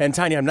 And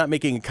Tanya, I'm not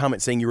making a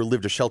comment saying you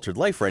lived a sheltered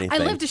life or anything.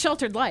 I lived a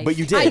sheltered life. But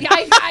you did.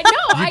 I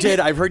know. You did.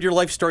 I've heard your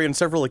life story on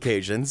several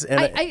occasions.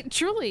 And I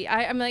truly,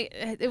 I'm like,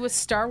 it was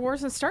Star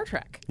Wars and Star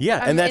Trek.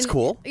 Yeah, and that's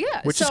cool.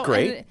 Yeah. Which is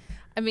great. And,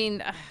 I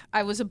mean,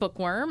 I was a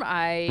bookworm.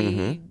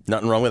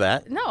 Nothing wrong with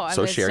that. No, I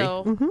so mean, Sherry.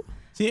 so.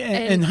 See,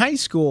 in high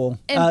school,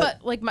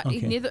 But like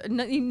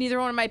neither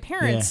one of my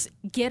parents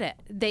get it.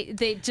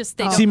 They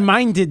don't. See,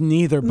 mine didn't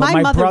either, but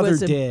my mother brother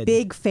was a did.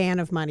 big fan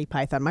of Monty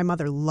Python. My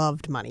mother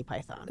loved Monty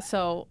Python.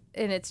 So,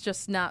 and it's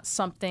just not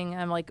something.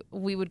 I'm like,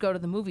 we would go to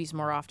the movies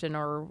more often,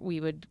 or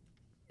we would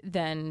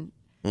then.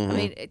 I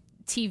mean,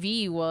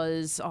 TV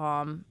was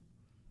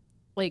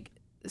like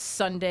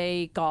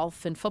Sunday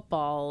golf and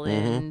football,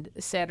 and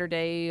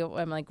Saturday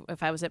I'm like,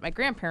 if I was at my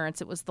grandparents,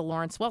 it was the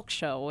Lawrence Welk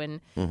show,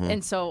 and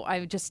so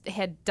I just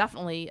had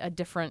definitely a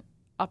different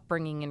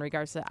upbringing in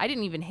regards to that. I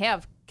didn't even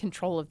have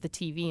control of the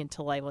TV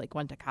until I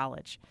went to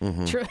college.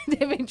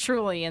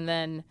 Truly, and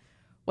then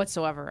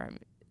whatsoever.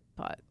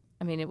 But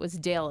I mean, it was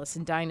Dallas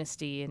and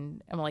Dynasty,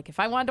 and I'm like, if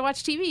I wanted to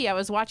watch TV, I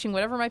was watching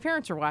whatever my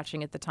parents were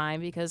watching at the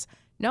time, because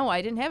no,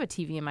 I didn't have a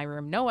TV in my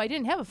room. No, I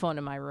didn't have a phone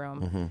in my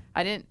room.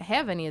 I didn't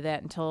have any of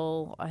that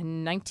until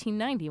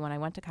 1990 when I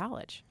went to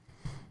college.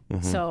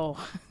 So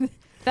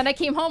then I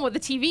came home with a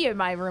TV in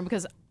my room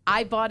because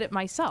I bought it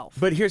myself.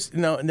 But here's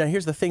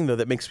the thing, though,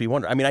 that makes me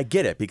wonder. I mean, I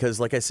get it because,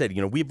 like I said,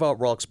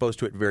 we're all exposed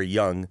to it very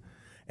young,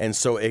 and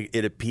so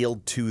it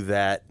appealed to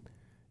that,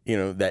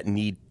 that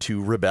need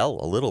to rebel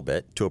a little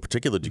bit to a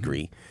particular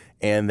degree,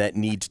 and that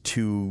need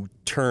to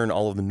turn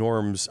all of the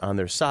norms on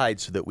their side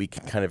so that we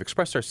can kind of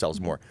express ourselves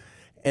more.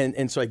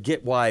 And so I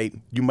get why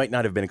you might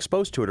not have been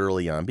exposed to it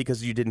early on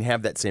because you didn't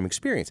have that same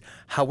experience.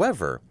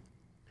 However,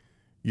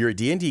 you're a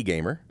D&D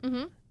gamer.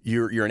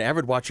 You're an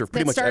avid watcher of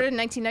pretty much. That started in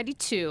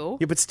 1992.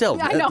 Yeah, but still,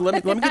 I know.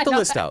 let me get the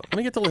list out. Let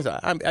me get the list out.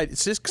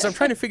 It's just because I'm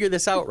trying to figure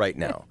this out right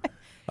now.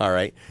 All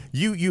right,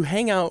 you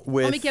hang out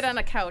with. Let me get on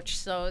a couch.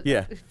 So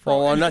yeah.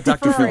 Well, I'm not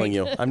Dr. Philling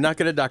you. I'm not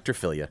going to Dr.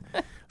 Phil you.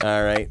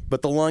 All right,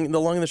 but the long and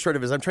the short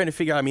of it is, I'm trying to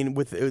figure out. I mean,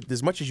 with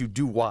as much as you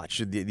do watch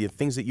the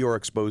things that you're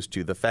exposed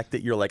to, the fact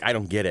that you're like, I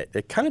don't get it.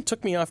 It kind of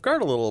took me off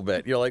guard a little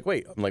bit. You're like,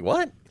 wait. I'm like,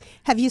 what?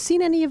 Have you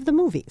seen any of the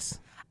movies?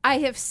 I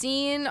have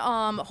seen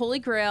Holy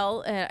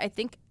Grail. I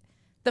think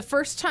the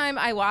first time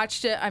I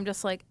watched it, I'm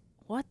just like,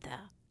 what the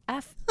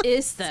F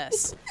is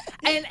this?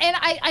 and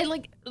I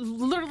like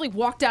literally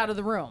walked out of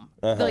the room.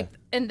 Like,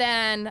 and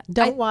then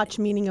Don't watch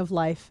Meaning of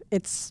Life.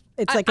 It's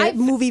like a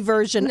movie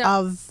version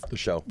of The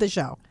show. The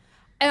show.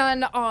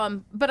 And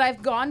but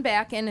I've gone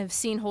back and have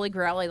seen Holy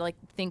Grail. I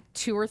think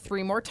 2 or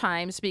 3 more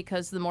times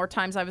because the more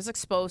times I was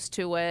exposed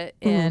to it,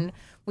 and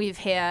we've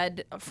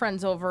had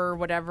friends over,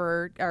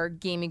 whatever, our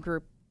gaming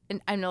group,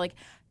 and I'm like,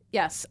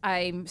 yes,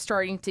 I'm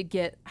starting to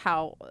get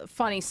how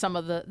funny some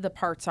of the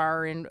parts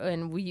are,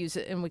 and we use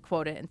it and we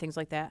quote it and things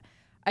like that.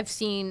 I've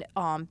seen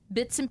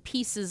bits and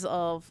pieces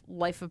of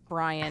Life of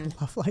Brian.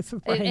 I love Life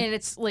of Brian. And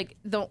it's like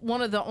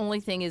one of the only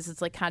thing is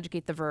it's like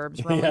conjugate the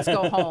verbs, Romans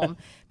go home,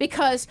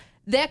 because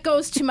that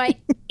goes to my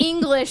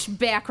English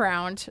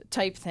background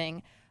type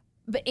thing.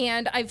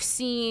 And I've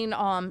seen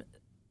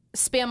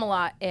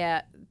Spam-A-Lot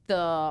at the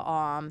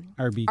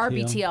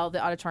RBTL,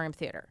 the Auditorium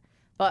Theater.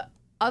 But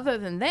other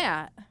than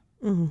that,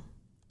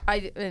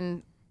 I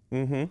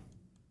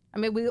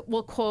mean,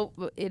 we'll quote,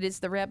 it is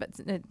the rabbit,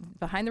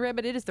 behind the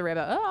rabbit, it is the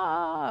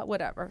rabbit,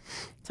 whatever,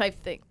 type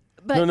thing.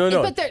 But, no.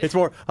 But it's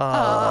more,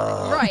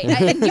 right.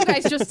 And you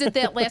guys just did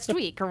that last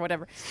week or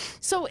whatever.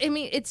 So, I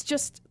mean, it's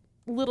just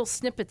little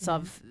snippets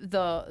of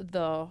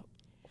the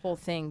whole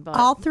thing. But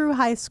all through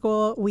high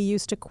school, we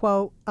used to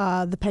quote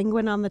the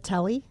Penguin on the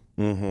telly.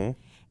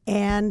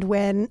 And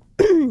when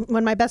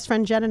my best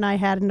friend Jen and I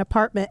had an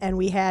apartment and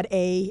we had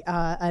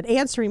an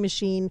answering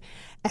machine,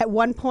 at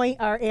one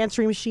point our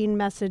answering machine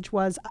message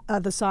was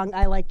the song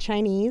 "I Like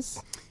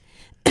Chinese."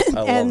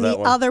 And the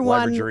other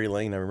one, Library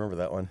Lane, I remember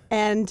that one.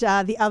 And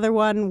the other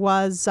one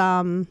was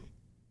 "I've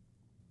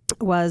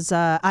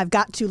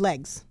Got Two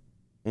Legs."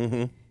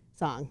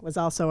 Song was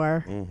also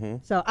our.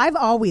 So I've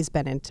always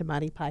been into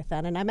Monty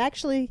Python, and I'm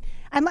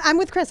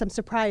with Chris. I'm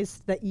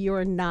surprised that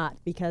you're not,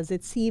 because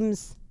it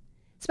seems,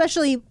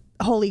 especially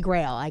Holy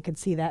Grail, I could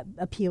see that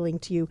appealing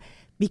to you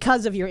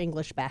because of your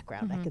English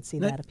background. I could see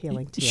that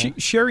appealing to you.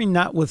 Sherry,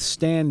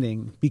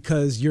 notwithstanding,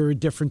 because you're a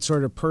different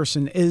sort of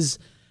person, is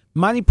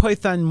Monty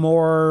Python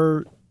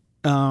more?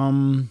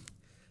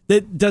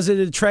 Does it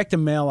attract a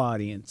male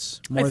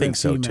audience more than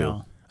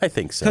female? I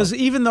think so. Because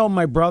even though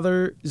my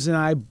brothers and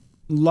I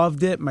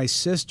loved it, my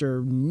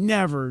sister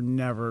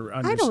never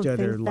understood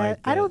or liked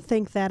it. I don't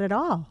think that at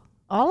all.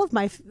 All of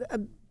my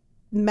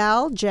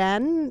Mel,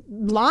 Jen,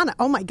 Lana.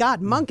 Oh my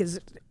God, Monk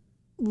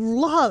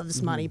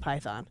loves Monty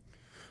Python.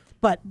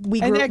 But we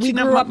grew up teaching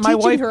her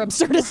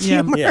absurdist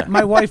humor. Yeah,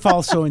 my wife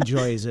also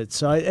enjoys it.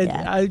 So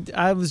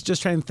I was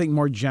just trying to think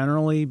more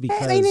generally,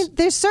 because I mean,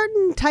 there's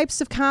certain types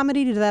of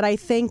comedy that I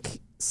think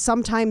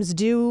sometimes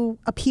do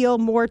appeal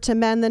more to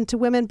men than to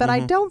women, but I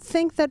don't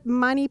think that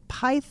Monty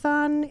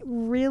Python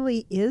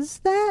really is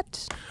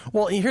that.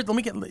 Well, here, let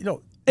me get,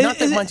 not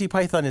that Monty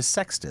Python is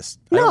sexist.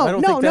 No, I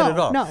don't think that no, at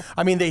all. no.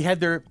 I mean, they had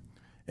their,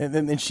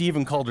 and she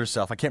even called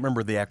herself, I can't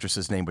remember the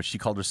actress's name, but she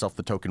called herself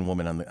the token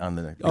woman on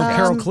the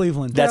Carol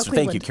Cleveland.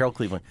 Thank you, Carol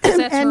Cleveland.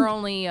 That's her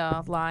only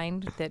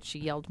line that she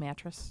yelled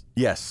mattress.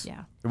 Yes.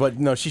 Yeah. But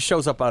no, she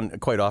shows up on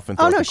quite often.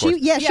 Oh, no, the course.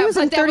 she was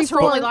in but that was her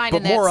 34. only line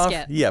in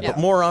that skit. But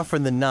more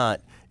often than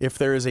not, if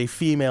there is a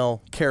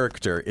female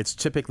character, it's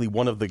typically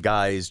one of the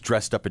guys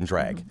dressed up in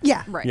drag.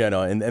 Yeah. Right.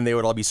 And they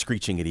would all be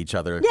screeching at each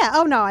other. Yeah.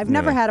 Oh, no, I've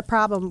never had a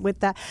problem with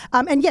that.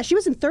 And yeah, she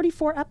was in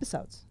 34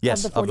 episodes.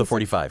 Yes, of the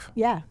 45.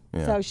 Yeah.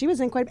 So she was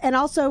in quite, and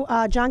also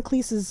John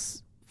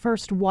Cleese's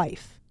first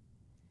wife.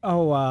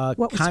 Oh,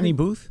 What was Connie her-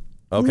 Booth?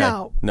 Okay.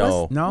 No.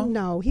 No.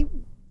 No?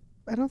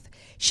 I don't.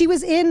 She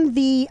was in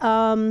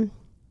the.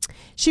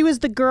 She was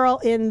the girl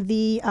in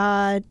the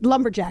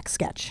lumberjack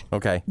sketch.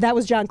 Okay. That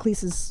was John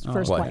Cleese's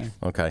first What? wife.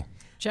 Okay.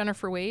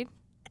 Jennifer Wade?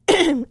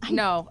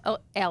 No,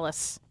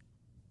 Alice.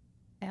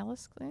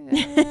 Alice?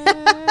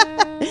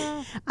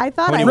 I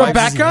thought many I wives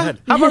was has he Rebecca? had?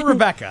 How about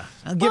Rebecca?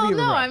 I'll give Well, you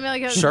no, Rebecca. I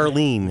mean like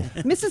Charlene.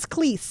 Mrs.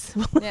 Cleese.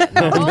 Yeah,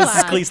 no, hold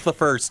Mrs. on. Cleese the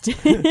first.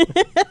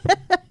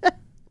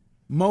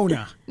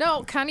 Mona.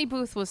 No, Connie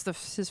Booth was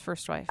his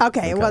first wife.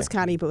 Okay, it was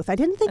Connie Booth. I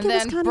didn't think And it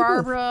was then Connie Booth.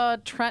 Barbara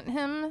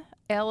Trentham,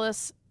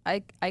 Alice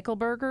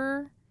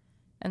Eichelberger,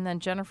 and then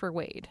Jennifer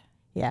Wade.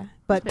 Yeah,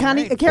 but been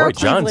Connie great. Carol Boy,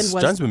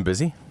 Cleveland John's been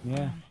busy.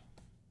 Yeah.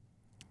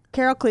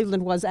 Carol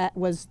Cleveland was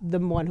the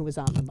one who was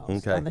on the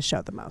most Okay. on the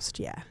show the most.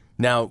 Yeah.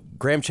 Now,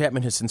 Graham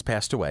Chapman has since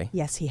passed away.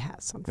 Yes, he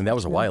has. And that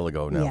was a unfortunately. while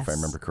ago now, if I Yes.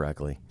 remember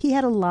correctly. He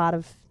had a lot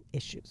of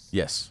issues.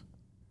 Yes,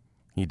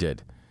 he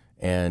did.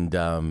 And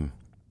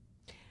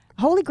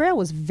Holy Grail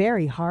was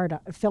very hard.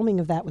 Filming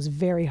of that was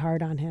very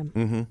hard on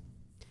him.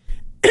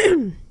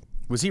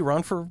 was he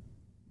around for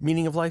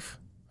Meaning of Life?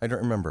 I don't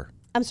remember.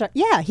 I'm sorry.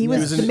 Yeah, he was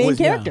was the in- main was-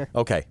 character.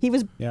 Okay. He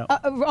was. Yeah.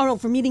 Oh no,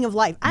 for Meaning of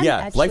Life. I Yeah,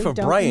 actually Life of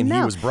don't Brian, he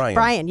know. was Brian.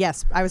 Brian,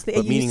 yes. I was. But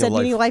You Meaning said of Life-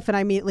 Meaning of Life, and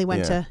I immediately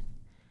went Yeah. to.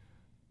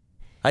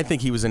 I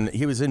think he was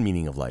in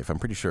Meaning of Life. I'm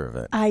pretty sure of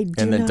it. I do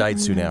and then not died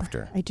soon remember.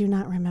 after. I do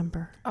not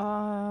remember.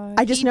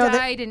 I just he know that-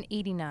 died in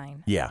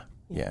 '89. Yeah.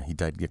 He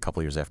died a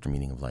couple years after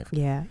Meaning of Life.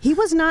 Yeah, he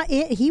was not.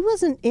 He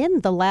wasn't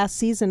in the last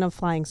season of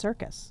Flying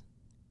Circus.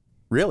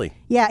 Really?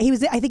 Yeah, he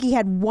was. I think he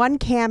had one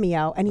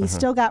cameo, and he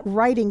still got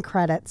writing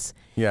credits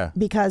Yeah.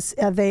 because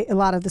a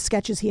lot of the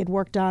sketches he had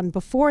worked on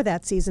before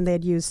that season, they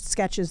had used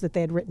sketches that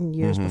they had written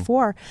years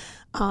before.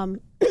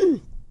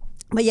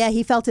 But yeah,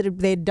 he felt that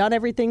they'd done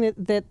everything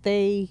that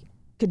they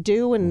could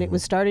do, and it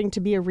was starting to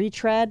be a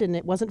retread, and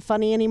it wasn't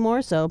funny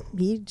anymore. So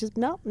he just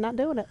not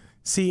doing it.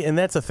 See, and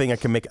that's a thing I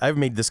can make. I've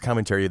made this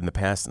commentary in the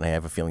past, and I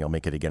have a feeling I'll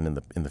make it again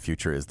in the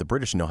future. Is the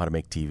British know how to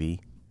make TV?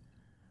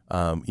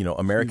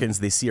 Americans,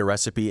 they see a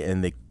recipe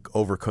and they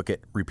overcook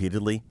it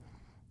repeatedly.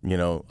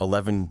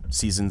 11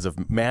 seasons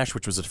of MASH,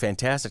 which was a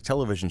fantastic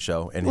television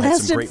show and had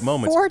some great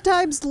moments. 4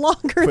 times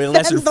longer. But it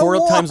lasted than the 4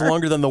 war. times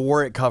longer than the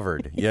war it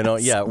covered.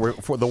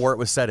 For the war it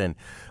was set in.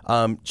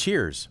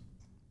 Cheers,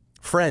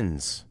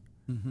 Friends.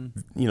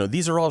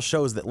 These are all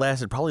shows that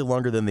lasted probably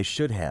longer than they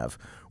should have.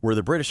 Where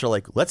the British are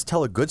like, let's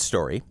tell a good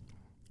story,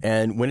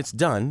 and when it's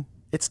done,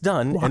 and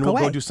we'll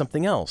away. go do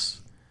something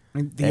else.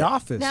 The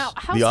Office. Now,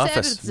 how The sad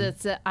Office. is it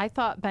that I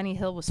thought Benny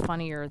Hill was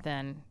funnier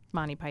than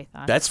Monty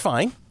Python? That's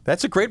fine.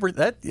 That's a great.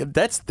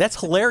 That's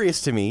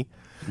hilarious to me,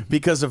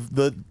 because of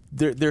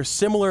they're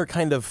similar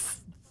kind of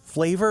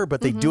flavor,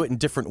 but they do it in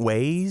different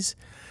ways.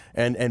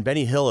 And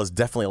Benny Hill is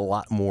definitely a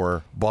lot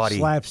more body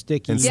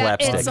Slapsticky. and yeah,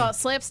 slapstick. it's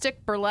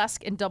slapstick,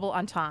 burlesque, and double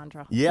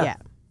entendre. Yeah.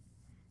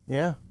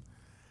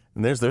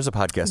 And there's a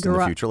podcast in Grew the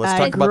up- future. Let's I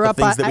talk about grew the up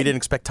things on- that we I- didn't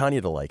expect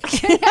Tanya to like.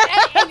 and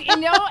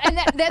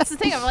that's the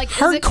thing. I'm like, is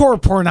it- Hardcore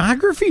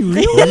pornography?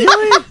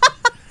 Really?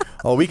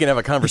 Oh, we can have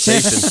a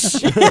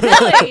conversation.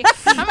 really?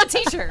 I'm a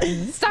teacher.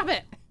 Stop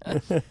it.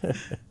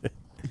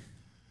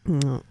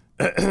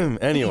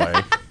 Anyway,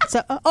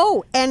 So,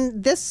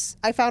 and this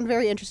I found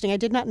very interesting. I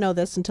did not know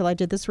this until I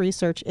did this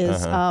research.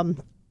 Is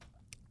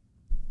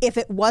if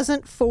it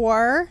wasn't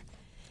for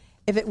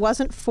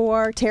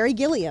Terry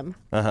Gilliam,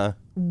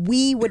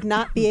 we would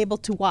not be able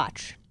to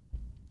watch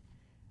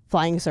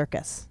Flying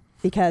Circus,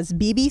 because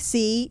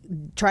BBC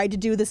tried to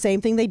do the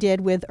same thing they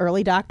did with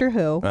early Doctor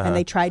Who, and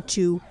they tried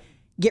to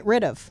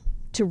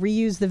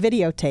reuse the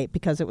videotape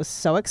because it was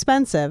so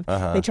expensive.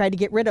 They tried to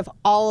get rid of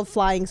all of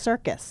Flying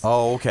Circus.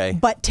 oh, okay.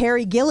 But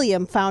Terry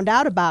Gilliam found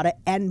out about it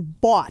and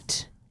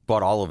bought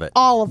Bought all of it.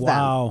 all of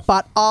Wow. them.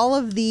 Bought all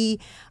of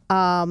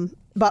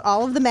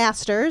the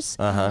masters.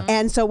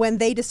 And so when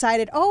they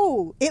decided,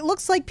 it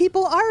looks like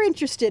people are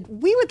interested,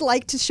 we would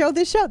like to show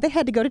this show, they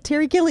had to go to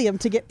Terry Gilliam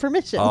to get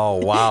permission. Oh,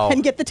 wow.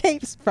 And get the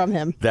tapes from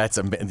him. That's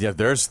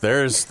there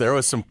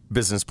was some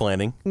business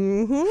planning.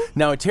 Mm-hmm.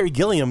 Now Terry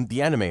Gilliam, the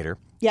animator,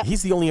 Yep.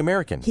 he's the only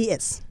American. He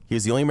is.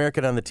 He's the only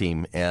American on the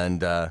team,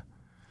 and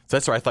So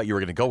that's where I thought you were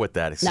going to go with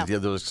that. It's, No.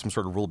 There was some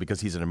sort of rule because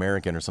he's an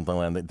American or something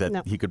like that, that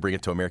No. he could bring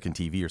it to American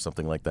TV or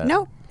something like that.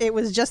 No, it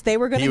was just they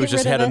were going to He get was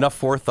just rid had of it. enough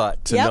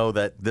forethought to Yep. know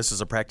that this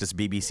is a practice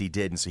BBC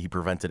did, and so he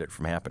prevented it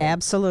from happening.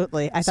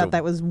 Absolutely. I So thought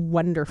that was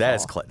wonderful.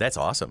 That's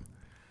awesome.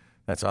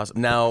 That's awesome.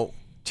 Now,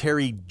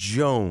 Terry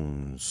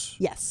Jones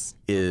Yes.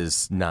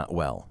 is not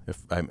well. If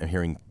I'm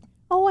hearing,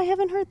 Oh, I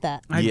haven't heard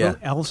that. Yeah.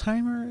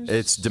 Alzheimer's.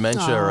 it's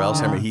dementia or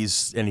Alzheimer.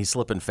 He's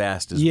slipping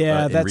fast.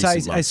 Yeah, in that's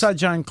recent I months. saw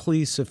John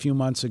Cleese a few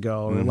months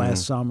ago or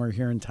last summer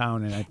here in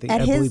town, and I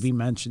believe he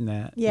mentioned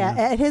that. Yeah,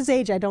 at his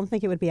age, I don't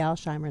think it would be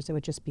Alzheimer's. It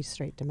would just be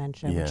straight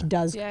dementia, Yeah. which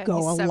does Yeah, go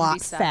he's a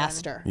lot 77.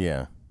 faster.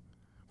 Yeah.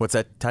 What's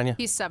that, Tanya?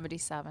 He's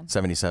 77.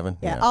 77.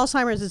 Yeah,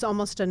 Alzheimer's is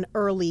almost an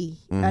early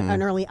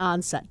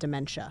onset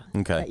dementia.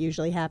 Okay. That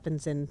usually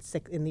happens in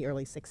the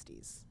early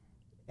 60s,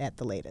 at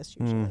the latest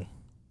usually,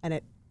 and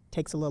it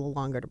takes a little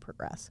longer to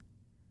progress.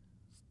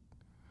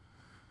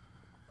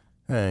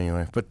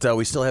 Anyway, but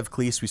we still have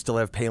Cleese, we still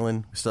have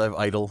Palin, we still have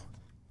Idol,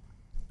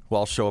 who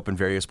all show up in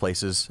various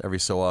places every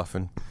so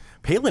often.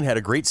 Palin had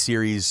a great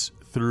series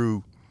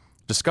through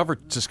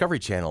Discovery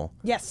Channel.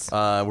 Yes.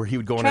 Where he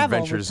would go on Travel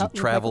adventures with and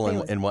travel Michael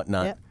and Palin.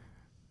 whatnot. Yep.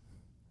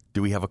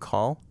 Do we have a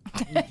call?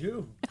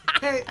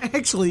 Hey,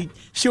 actually,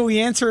 shall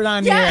we answer it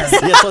on Yes. the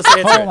air? Yes, let's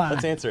answer Hold it. on.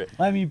 Let's answer it.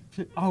 Let me.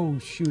 Oh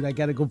shoot! I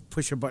got to go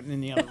push a button in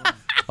the other one.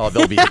 Oh,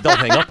 they'll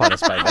hang up on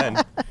us by then.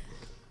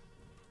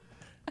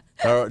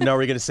 No, are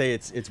we going to say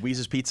it's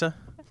Weeze's Pizza?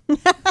 Can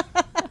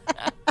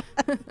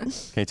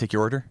I take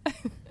your order?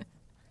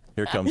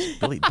 Here it comes.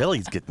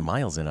 Billy's getting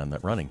miles in on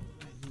that running.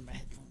 My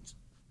headphones.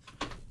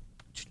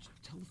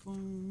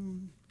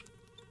 Telephone.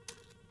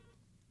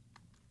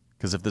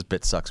 Because if this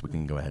bit sucks, we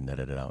can go ahead and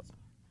edit it out.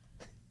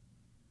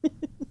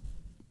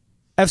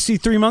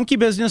 FC3 Monkey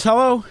Business.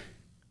 Hello.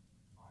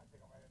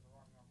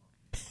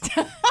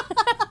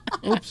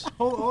 Oops.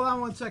 Hold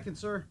on 1 second,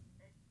 sir.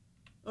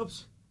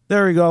 Oops.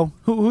 There we go.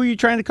 Who are you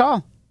trying to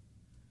call?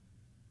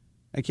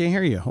 I can't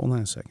hear you. Hold on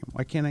a second.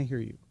 Why can't I hear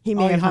you? He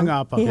may have hung hung-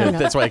 up. he Okay. hung up.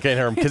 That's why I can't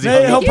hear him. Because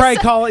He'll probably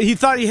call it. He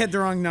thought he had the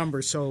wrong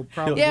number, so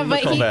probably. Yeah, We'll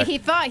call but back. he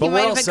thought But he we're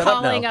might all have been set up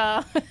calling.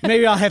 now.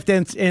 Maybe I'll have to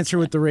answer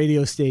with the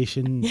radio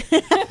station.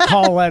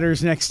 Call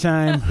letters next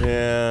time.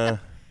 Yeah.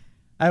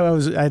 I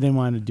didn't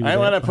want to do that. I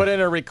want to put in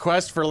a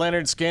request for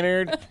Leonard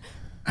Skinner.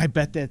 I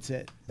bet that's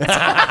it.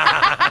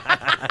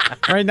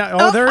 Right now.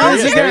 Oh, there it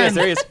is There he again. is.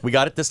 There he is. We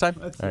got it this time?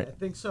 That's All it. right. I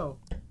think so.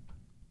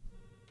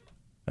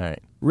 All right.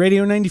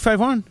 Radio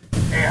 95.1.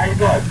 Hey, how you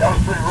doing? That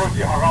was pretty rude.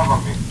 You hung up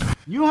on me.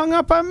 You hung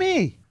up on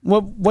me.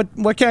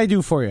 What can I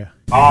do for you?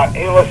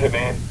 Hey, listen,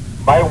 man.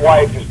 My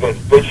wife has been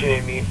bitching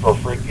at me for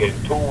freaking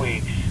 2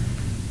 weeks.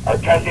 Our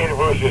 10th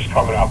anniversary is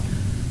coming up.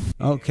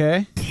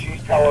 Okay.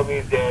 She's telling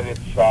me that it's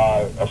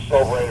a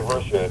silver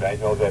anniversary, and I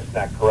know that's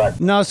not correct.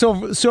 No,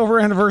 silver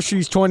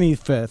anniversary's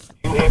 25th.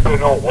 You happen to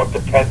know what the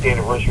 10th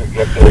anniversary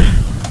gift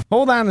is?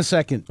 Hold on a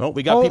second. Oh,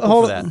 we got people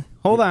for that.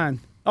 Hold on.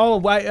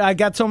 Oh, I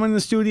got someone in the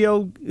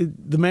studio.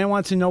 The man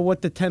wants to know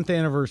what the 10th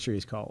anniversary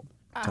is called.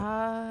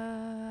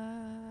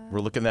 We're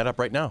looking that up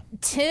right now.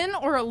 Tin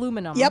or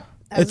aluminum? Yep.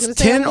 I was It's gonna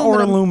say tin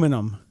or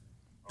aluminum.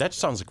 That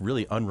sounds like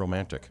really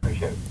unromantic.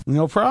 Appreciate it.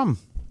 No problem.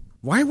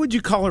 Why would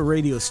you call a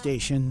radio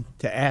station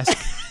to ask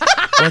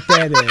what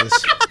that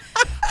is?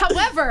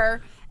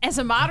 However, as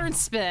a modern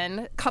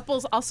spin,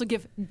 couples also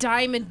give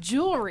diamond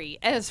jewelry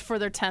as for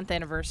their 10th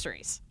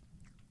anniversaries.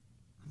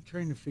 I'm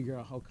trying to figure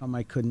out how come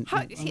I couldn't. How-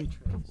 Let me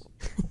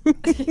try.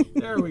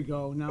 There we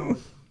go. Now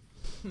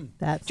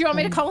That's Do you want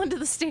me to call into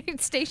the station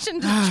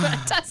to try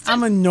to test it?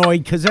 I'm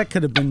annoyed because that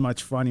could have been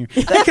much funnier.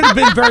 That could have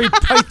been very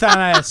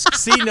Python-esque.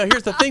 See, now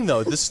here's the thing,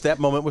 though. That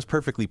moment was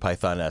perfectly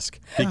Python-esque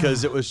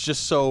because it was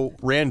just so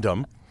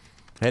random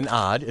and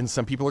odd, and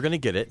some people are going to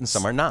get it, and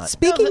some are not.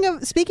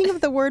 Speaking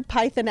of the word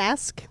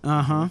Python-esque.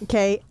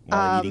 Okay.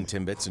 While eating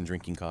Timbits and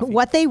drinking coffee.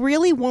 What they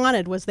really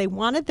wanted was they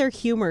wanted their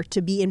humor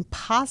to be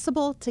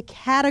impossible to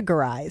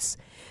categorize.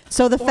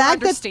 So the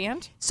fact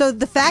understand?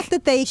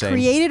 that they Same.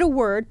 created a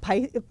word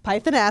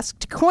Python-esque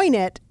to coin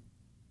it,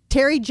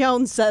 Terry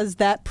Jones says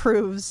that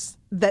proves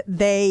that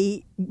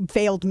they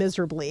failed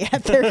miserably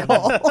at their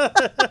goal.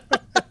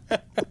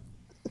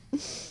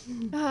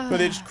 But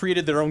they just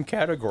created their own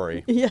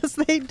category. Yes,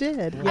 they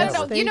did. I Yes,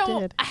 don't know. they You know,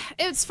 did.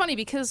 it's funny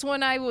because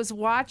when I was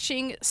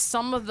watching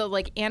some of the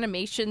like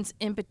animations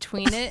in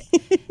between it,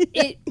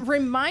 it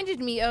reminded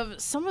me of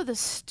some of the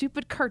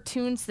stupid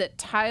cartoons that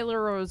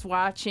Tyler was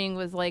watching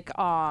with like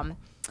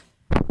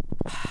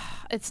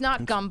it's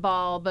not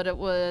Gumball, but it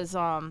was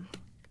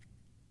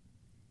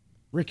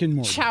Rick and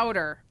Morty.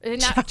 Chowder.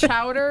 Not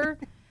Chowder.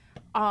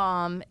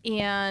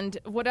 And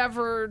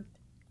whatever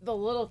the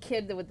little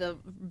kid with the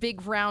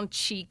big round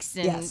cheeks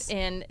and Yes.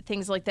 and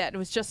things like that. It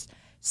was just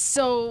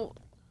so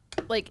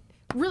like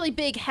really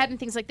big head and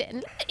things like that,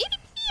 and itty bitty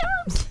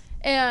arms.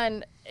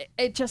 And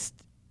it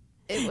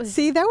was.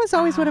 See, that was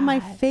always one of my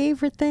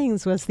favorite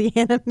things was the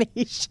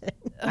animation.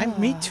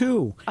 Me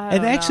too. I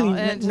And don't actually, know.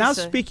 And now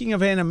just, speaking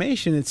of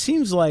animation, it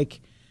seems like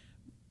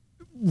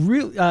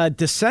real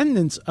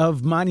descendants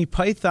of Monty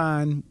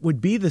Python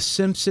would be the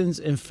Simpsons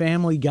and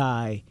Family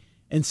Guy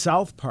and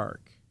South Park.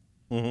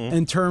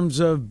 in terms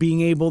of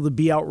being able to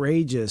be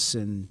outrageous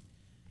and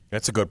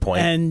That's a good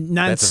point. and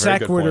non That's a very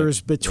good point.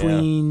 sequiturs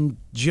between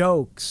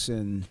jokes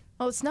and.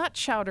 Well, it's not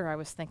Chowder I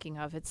was thinking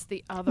of. It's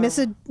the other.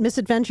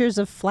 Misadventures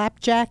of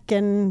Flapjack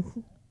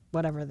and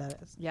whatever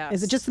that is. Yes.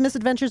 Is it just the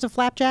Misadventures of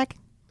Flapjack?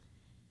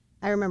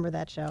 I remember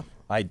that show.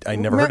 I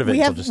never heard of it we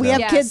until have, just we now. have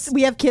Yes. kids.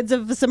 We have kids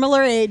of a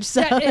similar age.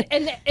 So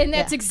and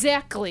that's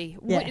exactly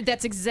Yeah.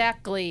 that's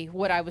exactly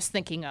what I was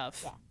thinking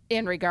of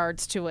in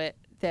regards to it.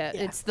 That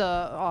it's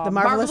the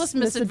Marvelous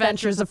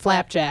Misadventures of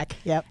Flapjack.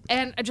 Yep.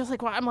 And I just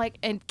like, well, I'm like,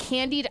 and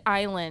Candied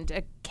Island,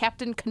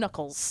 Captain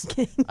Knuckles,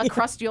 a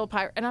crusty old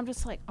pirate, and I'm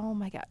just like, oh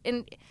my god.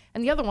 And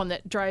the other one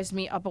that drives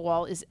me up a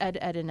wall is Ed,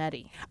 Ed and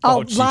Eddie.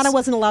 Oh, jeez. Lana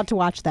wasn't allowed to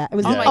watch that. It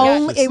was Oh the my God.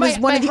 only. It was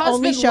My- one of my the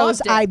only husband shows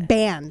loved it. I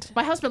banned.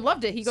 My husband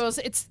loved it. He goes,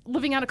 it's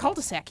living on a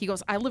cul-de-sac. He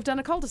goes, I lived on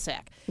a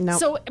cul-de-sac. No.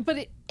 So, but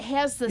it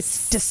has the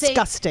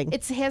disgusting.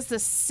 It has the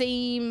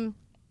same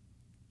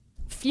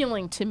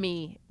feeling to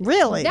me.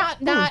 Really? Not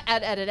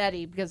Ed, Ed and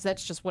Eddie, because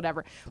that's just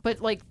whatever.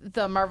 But like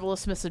the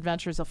Marvelous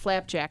Misadventures of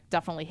Flapjack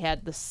definitely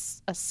had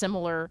a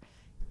similar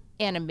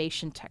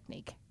animation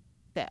technique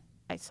that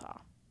I saw.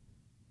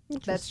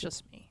 That's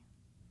just me.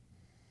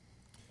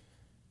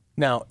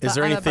 Now, is But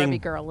there I'm a anything? Barbie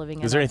girl living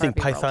in is there a anything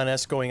Barbie world.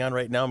 Python-esque going on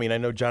right now? I mean, I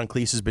know John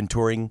Cleese has been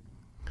touring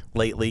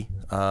lately.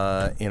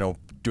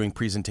 Doing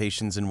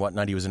presentations and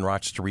whatnot. He was in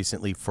Rochester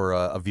recently for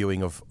a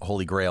viewing of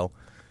Holy Grail.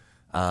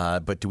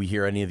 But do we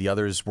hear any of the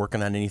others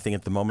working on anything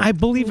at the moment? I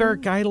believe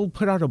Eric Idle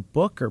put out a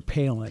book, or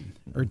Palin,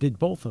 or did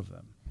both of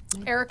them.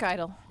 Eric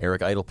Idle.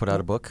 Eric Idle put out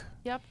a book.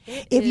 Yep.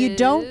 If you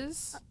don't-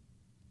 is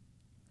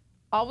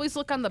always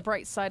look on the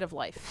bright side of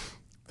life.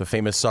 The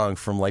famous song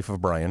from Life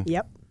of Brian.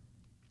 Yep.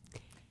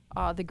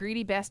 The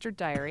Greedy Bastard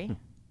Diary.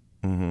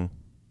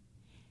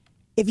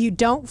 If you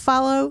don't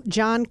follow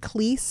John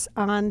Cleese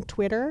on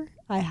Twitter,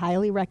 I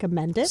highly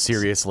recommend it.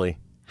 Seriously.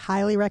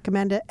 Highly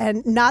recommend it.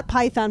 And not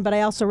Python, but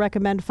I also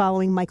recommend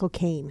following Michael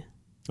Caine.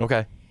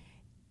 Okay.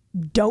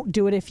 Don't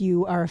do it if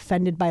you are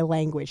offended by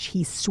language.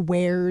 He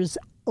swears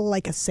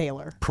like a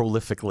sailor,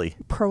 Prolifically.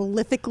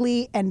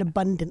 prolifically and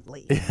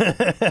abundantly.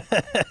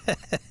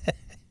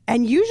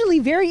 And usually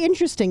very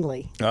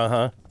interestingly.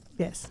 Uh-huh.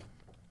 Yes.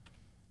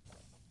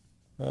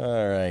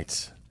 All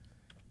right.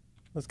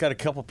 Let's got a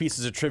couple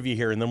pieces of trivia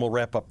here, and then we'll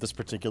wrap up this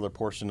particular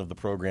portion of the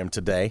program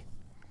today.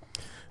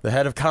 The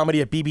head of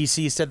comedy at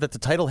BBC said that the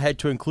title had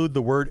to include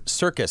the word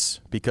circus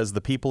because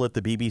the people at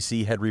the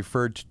BBC had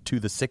referred to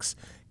the 6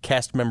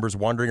 cast members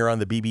wandering around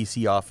the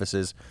BBC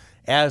offices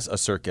as a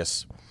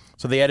circus.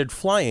 So they added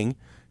flying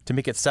to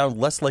make it sound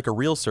less like a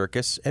real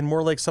circus and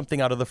more like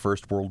something out of the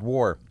First World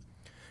War.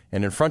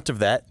 And in front of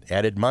that,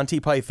 added Monty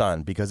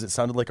Python because it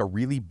sounded like a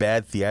really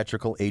bad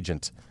theatrical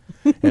agent.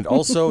 And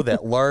also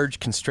that large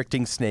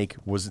constricting snake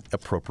was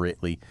appropriate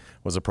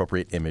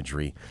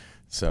imagery.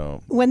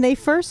 So When they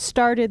first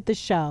started the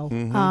show,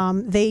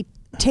 they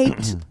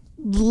taped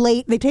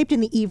late. They taped in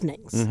the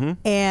evenings,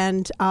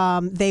 and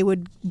they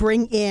would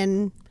bring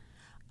in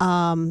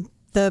an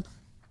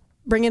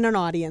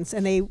audience,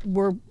 and they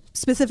were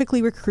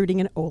specifically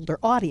recruiting an older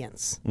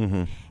audience,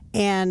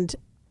 and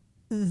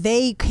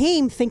they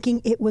came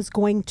thinking it was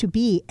going to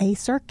be a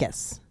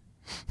circus.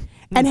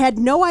 And had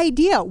no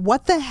idea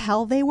what the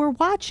hell they were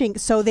watching.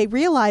 So they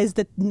realized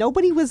that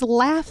nobody was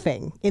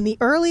laughing. In the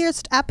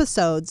earliest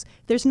episodes,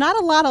 there's not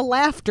a lot of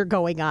laughter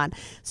going on.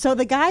 So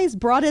the guys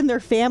brought in their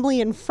family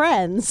and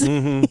friends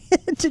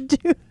to do.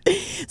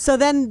 So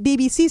then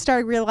BBC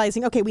started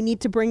realizing, okay, we need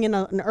to bring in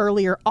an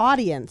earlier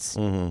audience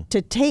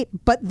to tape.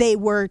 But they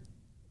were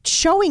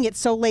showing it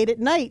so late at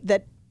night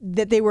that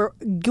they were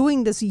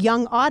doing this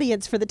young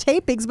audience for the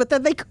tapings, but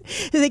then they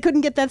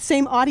couldn't get that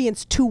same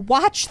audience to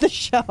watch the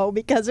show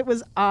because it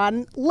was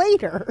on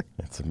later.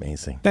 that's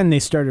amazing. Then they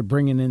started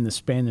bringing in the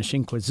Spanish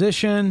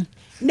Inquisition.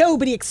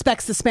 Nobody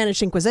expects the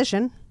Spanish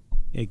Inquisition.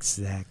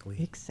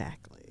 Exactly.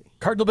 Exactly.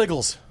 Cardinal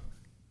Biggles,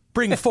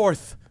 bring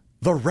forth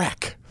the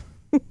rack.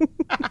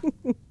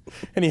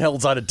 And he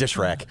holds out a dish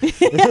rack.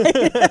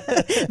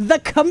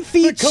 The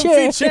comfy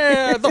chair.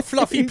 chair, the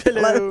fluffy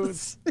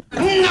pillows.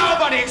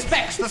 Nobody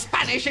expects the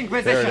Spanish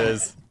Inquisition. There it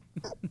is.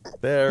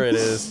 There it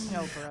is.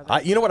 No,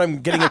 brother. You know what I'm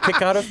getting a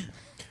kick out of?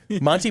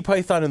 Monty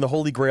Python and the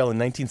Holy Grail in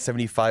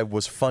 1975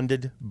 was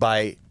funded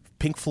by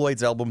Pink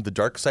Floyd's album The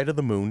Dark Side of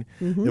the Moon.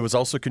 It was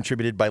also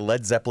contributed by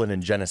Led Zeppelin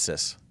and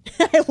Genesis.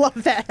 I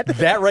love that.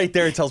 That right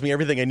there tells me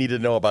everything I need to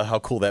know about how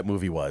cool that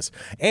movie was.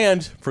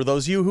 And for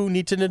those of you who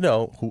need to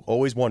know, who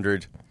always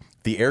wondered,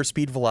 the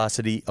airspeed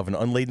velocity of an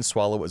unladen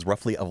swallow is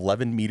roughly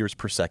 11 meters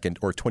per second,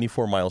 or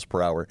 24 miles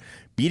per hour,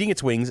 beating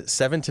its wings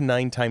 7 to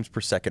 9 times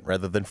per second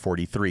rather than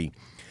 43.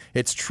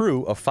 It's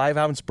true a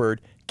 5-ounce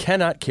bird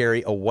cannot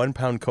carry a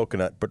 1-pound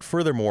coconut, but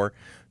furthermore,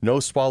 no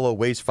swallow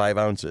weighs 5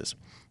 ounces.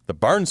 The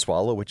barn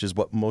swallow, which is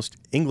what most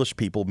English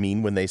people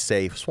mean when they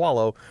say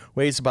swallow,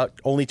 weighs about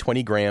only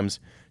 20 grams,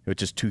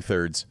 which is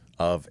 2/3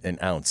 of an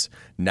ounce.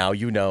 Now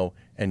you know,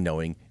 and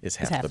knowing is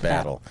half the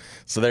battle.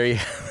 So there you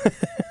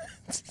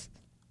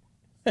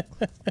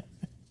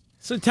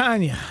So So,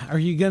 Tanya, are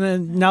you going to,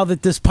 now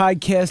that this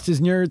podcast is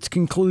near its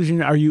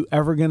conclusion, are you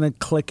ever going to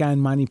click on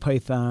Monty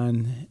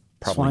Python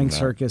Flying not.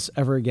 Circus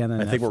ever again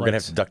on I think we're going to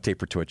have Netflix? to duct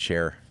tape her to a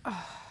chair.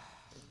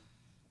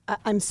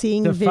 I'm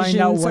seeing To find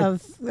out visions what-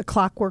 of the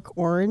Clockwork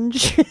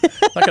Orange.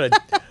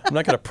 I'm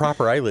not gonna prop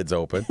her eyelids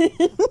open.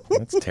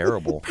 That's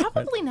terrible.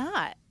 Probably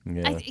not.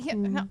 Yeah.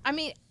 No, I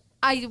mean,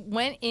 I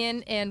went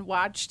in and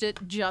watched it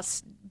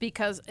just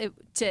because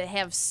to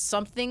have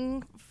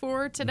something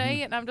for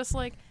today, and I'm just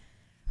like,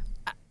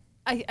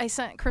 I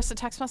sent Chris a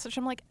text message.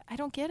 I'm like, I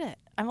don't get it.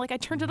 I'm like, I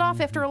turned it off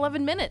after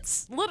 11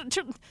 minutes,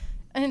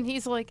 and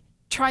he's like,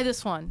 try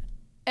this one,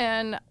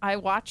 and I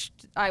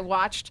watched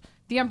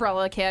The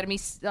Umbrella Academy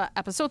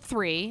episode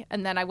 3,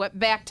 and then I went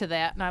back to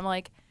that, and I'm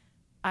like,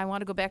 I want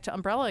to go back to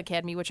Umbrella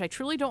Academy, which I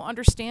truly don't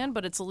understand,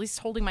 but it's at least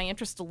holding my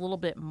interest a little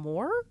bit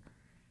more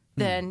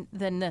than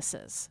this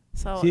is.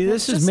 So See,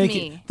 it's just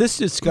me. this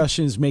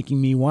discussion is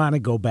making me want to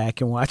go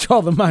back and watch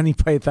all the Monty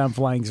Python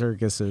Flying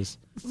Circuses.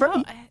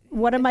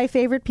 One of my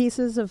favorite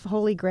pieces of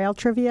Holy Grail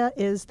trivia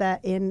is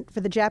that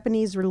for the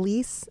Japanese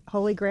release,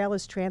 Holy Grail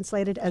is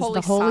translated as Holy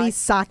the Holy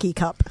Sake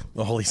Cup.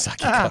 The Holy Sake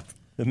Cup.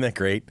 Isn't that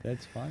great?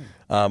 That's funny.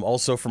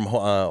 Also from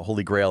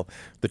Holy Grail,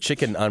 the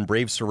chicken on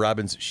brave Sir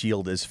Robin's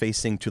shield is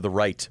facing to the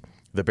right,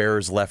 the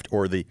bearer's left,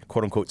 or the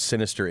quote-unquote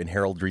sinister in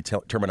heraldry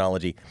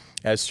terminology.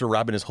 As Sir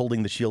Robin is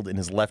holding the shield in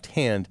his left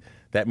hand,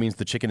 that means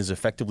the chicken is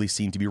effectively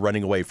seen to be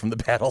running away from the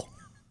battle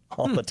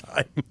all the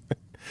time.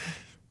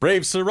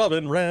 Brave Sir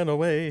Robin ran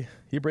away.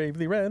 He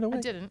bravely ran away.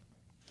 I didn't.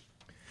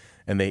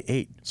 And they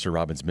ate Sir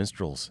Robin's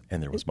minstrels,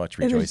 and there was much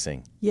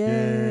rejoicing.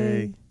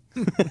 Yay.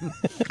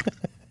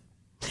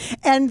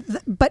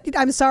 But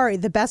I'm sorry,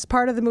 the best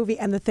part of the movie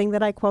and the thing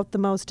that I quote the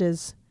most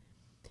is,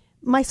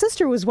 my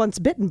sister was once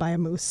bitten by a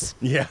moose.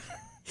 Yeah.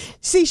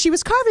 See, she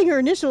was carving her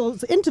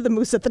initials into the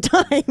moose at the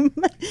time.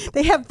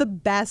 They have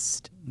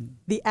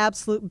the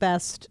absolute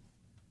best.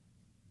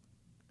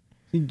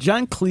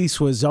 John Cleese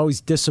was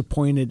always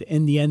disappointed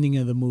in the ending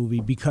of the movie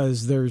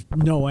because there's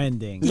no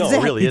ending. No,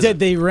 it really He isn't. did.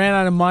 They ran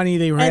out of money.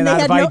 They ran And they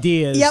out had of no,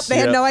 ideas. Yep, they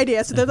had Yep. no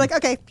idea. So they're like,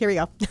 okay, here we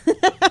go.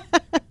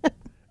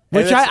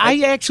 Which that's- I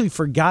actually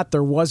forgot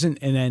there wasn't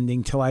an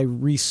ending till I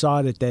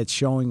resaw it at that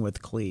showing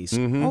with Cleese.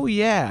 Oh,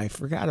 yeah, I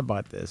forgot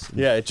about this.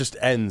 Yeah, it just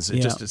ends. It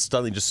Yeah. just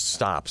suddenly just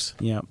stops.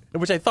 Yeah.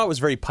 Which I thought was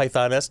very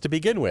Python-esque to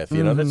begin with.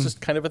 You know, that's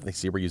just kind of a.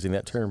 See, we're using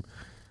that term.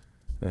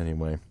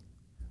 Anyway,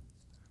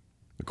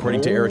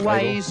 according to Eric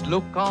Idle. Always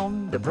look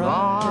on the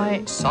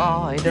bright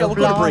side Yeah, of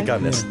we'll go to break life.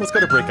 on this. Let's go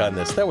to break on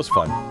this. That was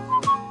fun.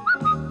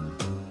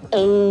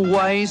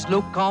 Always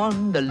look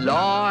on the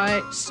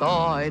light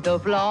side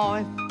of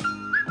life.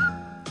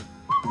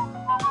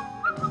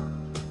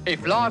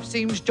 If life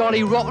seems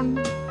jolly rotten,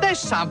 there's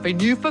something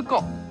you've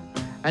forgotten,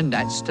 and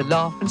that's to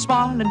laugh and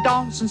smile and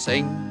dance and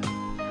sing.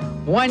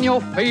 When you're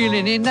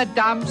feeling in the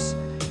dumps,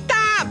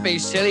 don't be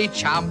silly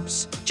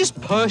chumps. Just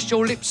purse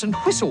your lips and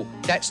whistle,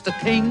 that's the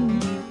thing.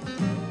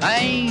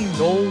 And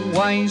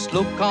always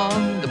look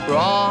on the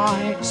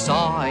bright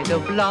side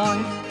of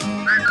life.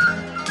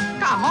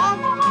 Come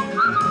on.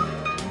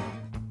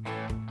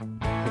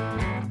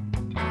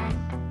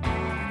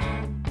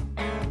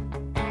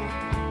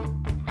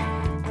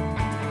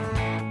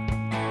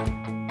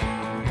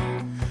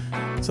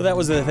 So that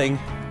was the thing.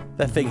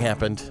 That thing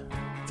happened.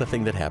 It's a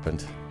thing that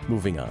happened.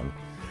 Moving on.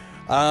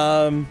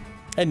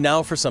 And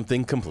now for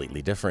something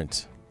completely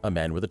different. A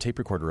man with a tape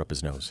recorder up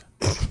his nose.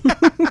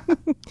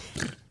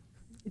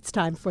 It's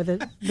time for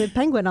the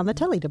penguin on the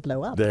telly to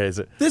blow up. There's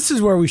it. This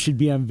is where we should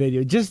be on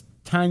video. Just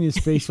Tanya's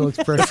facial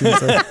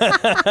expressions.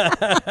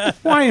 Like,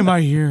 why am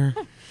I here?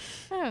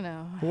 I don't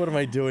know. What am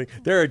I doing?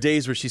 There are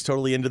days where she's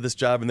totally into this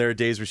job, and there are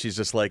days where she's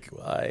just like,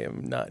 I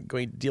am not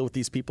going to deal with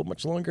these people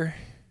much longer.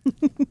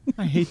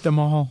 I hate them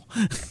all.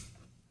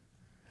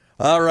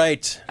 All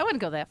right. I wouldn't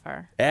go that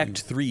far.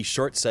 Act 3,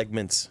 short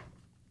segments.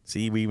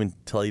 See, we even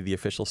tell you the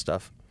official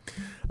stuff.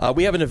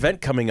 We have an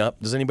event coming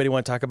up. Does anybody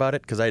want to talk about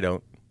it? Because I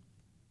don't.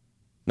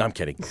 No, I'm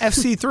kidding.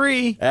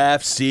 FC3.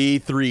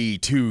 FC3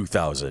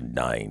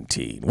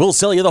 2019. We'll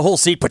sell you the whole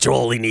seat, but you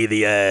only need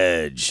the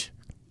edge.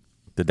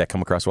 Did that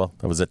come across well?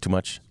 Was that too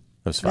much?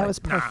 That was fine. That was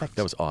perfect.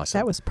 That was awesome.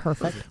 That was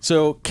perfect.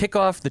 So kick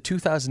off the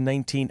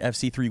 2019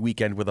 FC3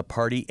 weekend with a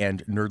party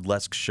and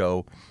nerdlesque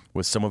show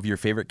with some of your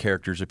favorite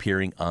characters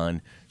appearing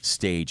on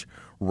stage.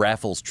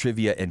 Raffles,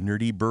 trivia, and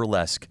nerdy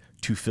burlesque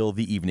to fill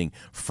the evening.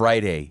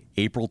 Friday,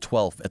 April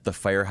 12th at the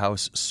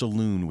Firehouse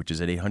Saloon, which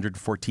is at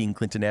 814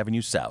 Clinton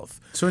Avenue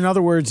South. So in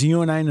other words,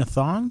 you and I in a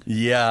thong?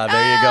 Yeah,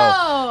 there you go.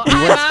 Oh,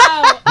 I'm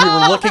out. We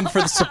were looking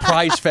for the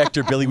surprise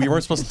factor, Billy. We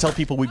weren't supposed to tell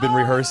people we've been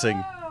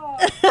rehearsing.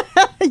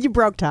 You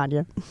broke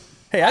Tanya.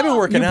 Hey, I've been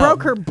working You out.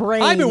 broke her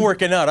brain. I've been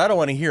working out. I don't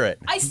want to hear it.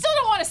 I still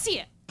don't want to see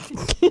it.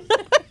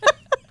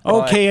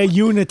 Okay, a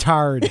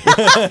unitard.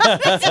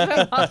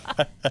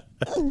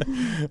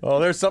 Oh,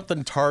 there's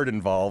something tard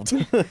involved.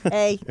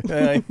 Hey.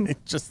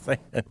 Just saying.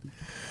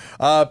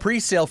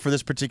 Pre-sale for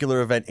this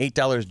particular event,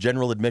 $8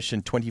 general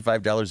admission,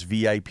 $25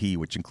 VIP,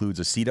 which includes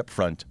a seat up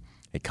front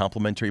a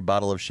complimentary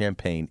bottle of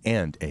champagne,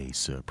 and a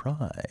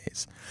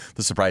surprise.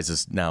 The surprise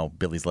is now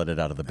Billy's let it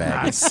out of the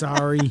bag.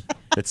 Sorry.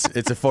 It's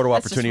a photo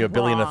opportunity of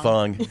Billy in a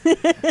wrong.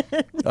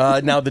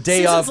 thong. Now, the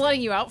day Susan's of,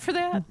 letting you out for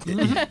that?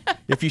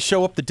 if you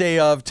show up the day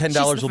of, $10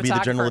 the will be the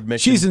general photographer.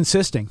 admission. She's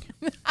insisting.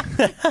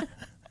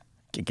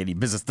 Can't get any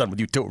business done with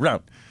you two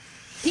around.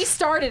 He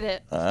started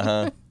it.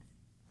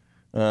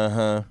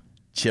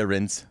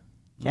 Cheerins.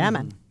 Yeah,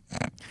 man.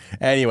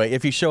 Anyway,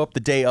 if you show up the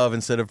day of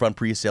instead of on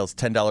pre-sales,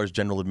 $10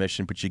 general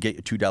admission, but you get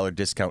a $2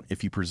 discount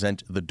if you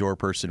present the door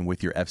person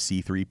with your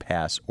FC3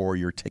 pass or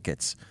your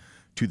tickets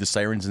to the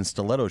Sirens and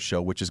Stilettos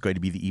show, which is going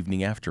to be the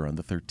evening after on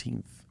the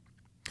 13th.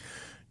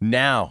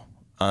 Now,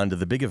 on to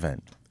the big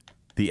event,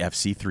 the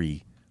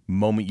FC3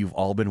 moment you've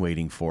all been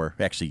waiting for.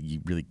 Actually, you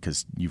really,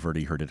 because you've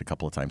already heard it a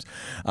couple of times.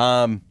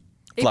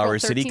 Flower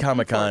City 13th and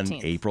Comic-Con,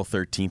 14th. April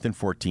 13th and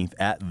 14th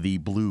at the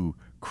Blue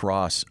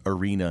Cross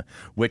Arena,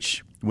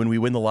 which when we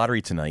win the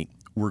lottery tonight,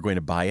 we're going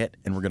to buy it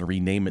and we're going to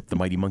rename it the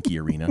Mighty Monkey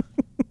Arena.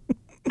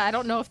 I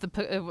don't know if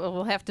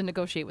we'll have to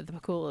negotiate with the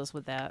Pakulas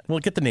with that. We'll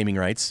get the naming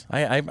rights.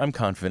 I'm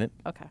confident.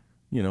 Okay.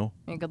 You know,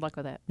 Yeah, good luck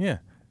with that. yeah.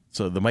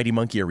 So the Mighty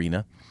Monkey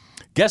Arena.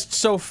 Guests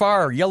so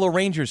far, Yellow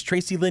Rangers,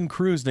 Tracy Lynn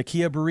Cruz,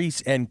 Nakia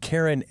Burris, and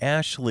Karen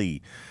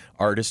Ashley.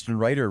 Artist and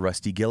writer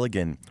Rusty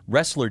Gilligan.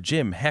 Wrestler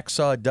Jim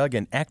Hacksaw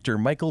Duggan. Actor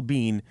Michael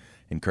Bean.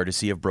 And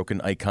courtesy of Broken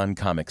Icon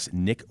Comics,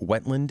 Nick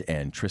Wetland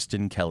and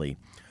Tristan Kelly.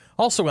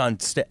 Also on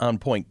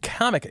point,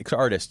 comic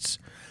artists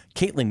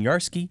Caitlin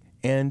Yarsky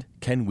and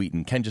Ken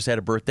Wheaton. Ken just had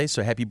a birthday,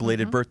 so happy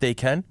belated birthday,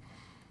 Ken.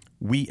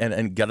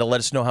 And got to let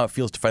us know how it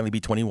feels to finally be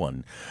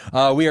 21.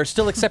 We are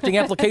still accepting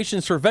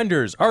applications for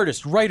vendors,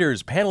 artists,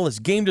 writers,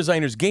 panelists, game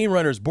designers, game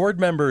runners, board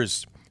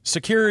members,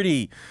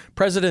 security,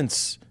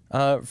 presidents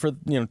for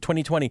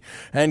 2020.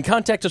 And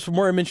contact us for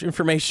more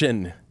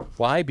information.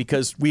 Why?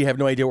 Because we have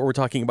no idea what we're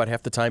talking about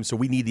half the time, so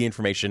we need the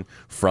information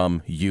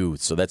from you.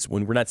 So that's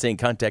when we're not saying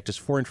contact us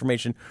for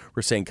information,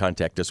 we're saying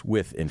contact us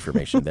with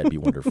information. That'd be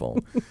wonderful.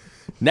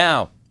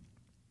 Now,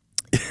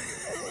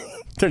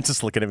 they're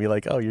just looking at me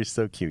like, oh, you're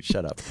so cute.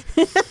 Shut up.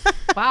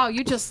 Wow,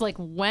 you just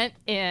went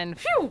in.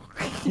 Phew.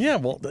 Yeah,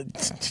 well, do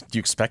you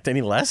expect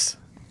any less?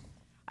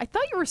 I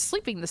thought you were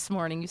sleeping this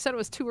morning. You said it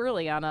was too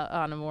early on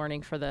a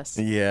morning for this.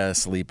 Yeah,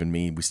 sleep and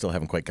me. We still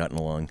haven't quite gotten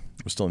along.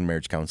 We're still in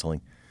marriage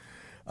counseling.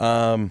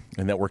 And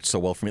that worked so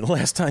well for me the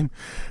last time.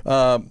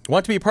 Want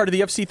to be a part of the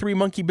FC3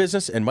 Monkey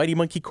business and Mighty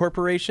Monkey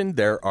Corporation?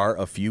 There are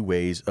a few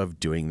ways of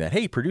doing that.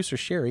 Hey, producer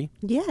Sherry.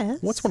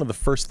 Yes. What's one of the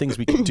first things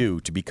we can do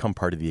to become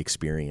part of the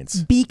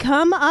experience?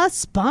 Become a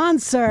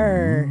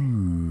sponsor.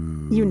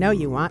 You know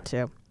you want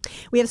to.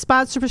 We have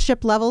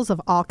sponsorship levels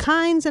of all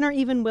kinds and are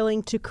even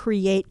willing to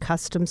create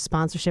custom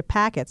sponsorship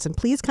packets. And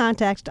please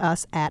contact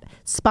us at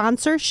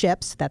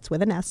sponsorships, that's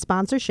with an S,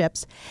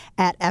 sponsorships,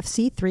 at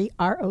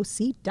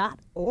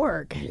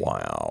fc3roc.org.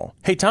 Wow.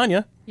 Hey,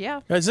 Tanya.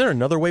 Yeah. Is there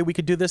another way we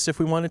could do this if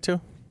we wanted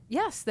to?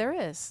 Yes, there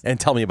is. And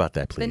tell me about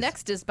that, please. The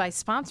next is by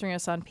sponsoring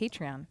us on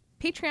Patreon.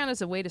 Patreon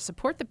is a way to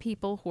support the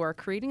people who are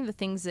creating the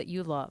things that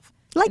you love.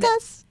 Like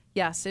us.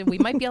 Yes, and we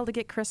might be able to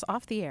get Chris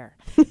off the air.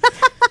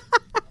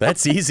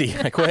 That's easy.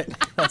 I quit.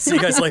 I'll see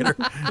you guys later.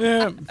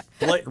 Yeah.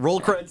 Roll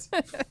credits.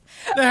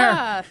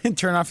 There. And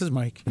turn off his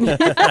mic.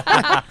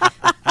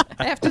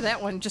 After that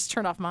one, just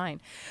turn off mine.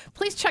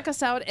 Please check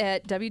us out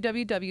at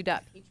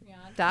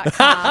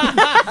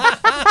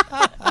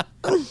www.patreon.com.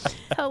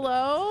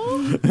 Hello?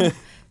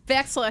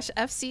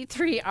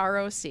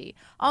 /FC3ROC.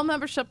 All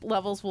membership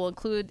levels will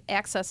include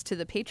access to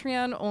the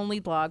Patreon-only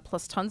blog,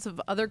 plus tons of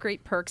other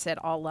great perks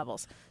at all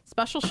levels.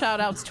 Special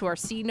shout-outs to our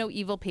See No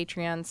Evil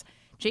Patreons,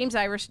 James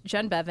Irish,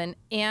 Jen Bevan,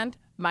 and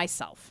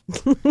myself.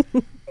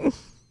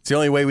 It's the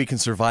only way we can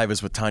survive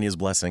is with Tanya's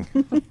blessing.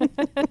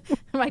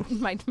 my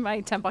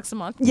 $10 a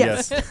month.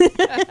 Yes.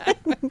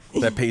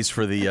 That pays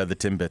for the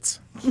Timbits.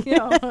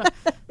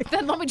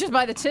 Then let me just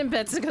buy the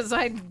Timbits because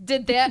I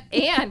did that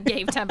and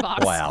gave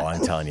 $10. Wow,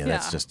 I'm telling you,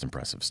 that's Yeah. just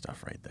impressive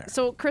stuff right there.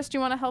 So, Chris, do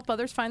you want to help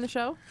others find the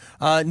show?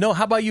 No,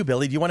 how about you,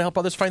 Billy? Do you want to help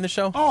others find the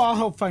show? Oh, I'll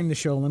help find the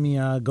show. Let me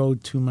go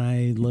to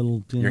my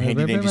little... Your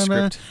handy-dandy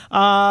script.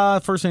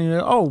 First thing,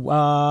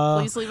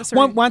 Please leave us a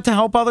want to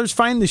help others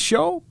find the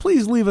show?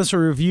 Please leave us a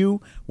review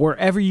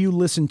wherever you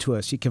listen to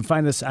us. You can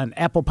find us on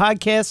Apple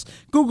Podcasts,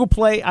 Google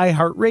Play,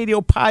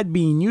 iHeartRadio,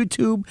 Podbean,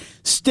 YouTube,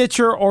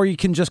 Stitcher, or you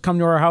can just come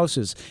to our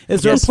houses.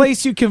 Is there a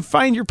place you can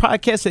find your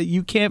podcast that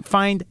you can't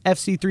find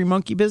FC3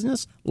 Monkey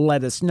Business?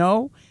 Let us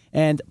know.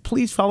 And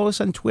please follow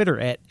us on Twitter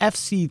at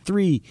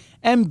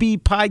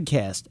FC3MB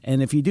Podcast.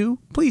 And if you do,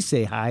 please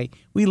say hi.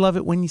 We love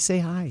it when you say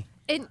hi.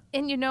 And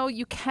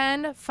you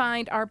can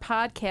find our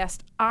podcast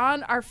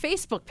on our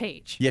Facebook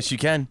page. Yes, you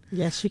can.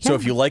 Yes, you can. So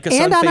if you like us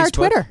and on Facebook our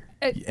Twitter.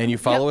 and you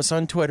follow us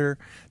on Twitter,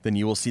 then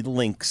you will see the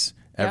links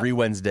every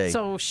Wednesday.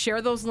 So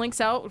share those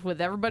links out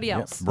with everybody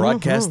else.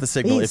 Broadcast the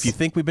signal. Please. If you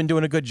think we've been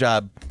doing a good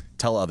job,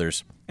 tell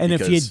others. And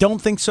if you because-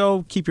 don't think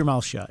so, keep your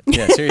mouth shut.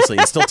 Yeah, seriously,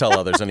 you still tell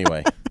others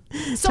anyway.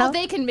 So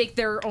they can make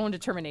their own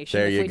determination.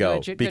 There if you we go. Do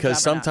a good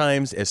Because job or not.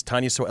 sometimes, as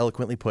Tanya so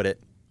eloquently put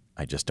it,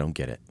 I just don't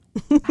get it.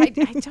 I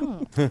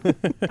don't.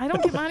 I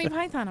don't get Monty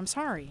Python. I'm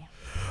sorry.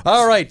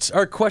 All right,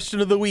 our question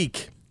of the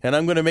week. And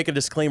I'm going to make a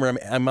disclaimer.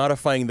 I'm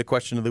modifying the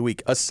question of the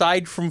week.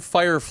 Aside from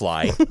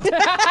Firefly,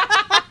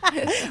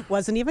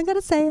 Wasn't even going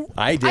to say it.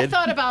 I did. I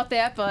thought about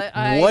that, but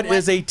What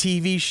is a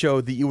TV show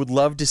that you would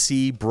love to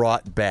see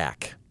brought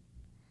back?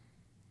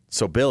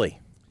 So, Billy.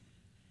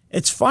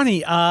 It's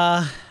funny.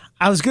 I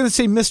was going to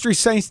say Mystery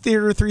Science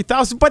Theater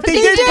 3000, but they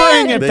did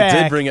bring it They back.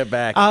 did bring it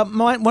back.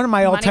 One of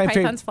my all-time Monty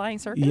favorite. Python's Flying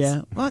Circus?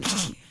 Yeah. Well,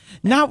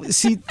 now,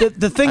 see,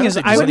 the thing I don't is,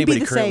 think I there's would anybody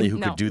the currently same. who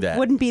No. could do that.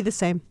 Wouldn't be the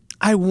same.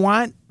 I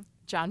want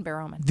John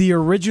Barrowman. the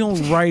original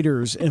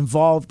writers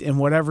involved in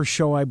whatever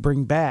show I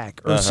bring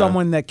back, or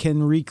someone that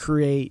can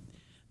recreate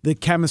the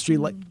chemistry.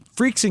 Like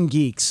Freaks and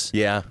Geeks,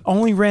 Yeah.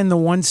 only ran the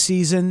one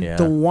season, Yeah.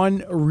 the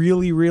one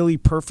really, really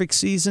perfect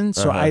season.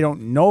 So I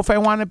don't know if I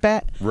want it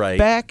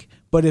back.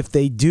 But if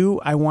they do,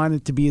 I want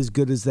it to be as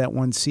good as that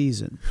one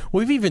season.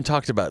 We've even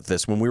talked about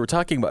this when we were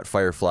talking about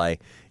Firefly.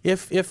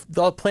 If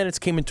the planets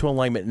came into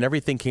alignment and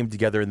everything came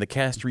together and the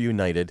cast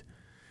reunited,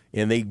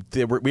 and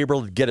we were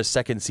able to get a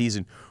second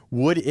season,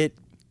 would it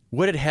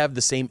have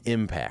the same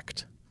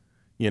impact?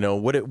 You know,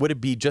 would it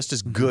be just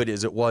as good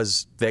as it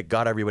was that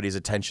got everybody's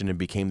attention and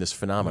became this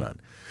phenomenon?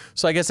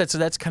 So I guess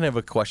that's kind of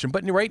a question.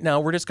 But right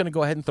now, we're just going to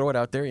go ahead and throw it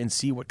out there and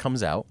see what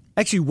comes out.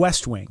 Actually,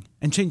 West Wing.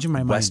 And changing my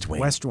mind. West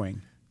Wing.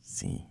 Wing.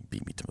 See,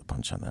 beat me to the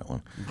punch on that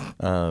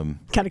one.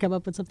 Got to come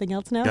up with something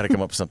else now. Got to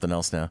come up with something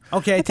else now.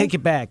 Okay, I take it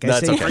back. I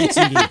That's say okay. Freaks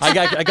and Geeks.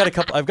 I've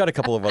got a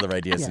couple of other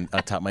ideas on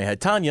top of my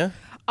head. Tanya,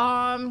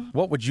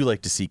 what would you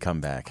like to see come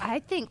back? I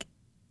think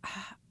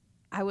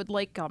I would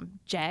like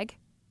Jag.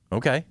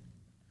 Okay.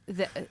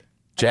 The,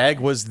 Jag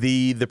was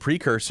the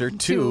precursor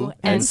to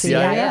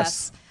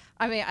NCIS.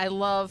 I mean, I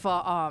love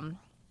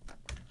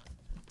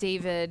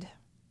David.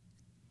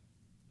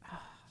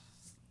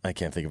 I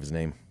can't think of his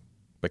name,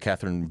 but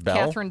Catherine Bell.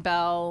 Catherine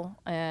Bell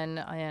and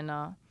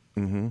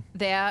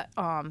that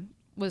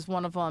was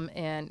one of them,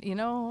 and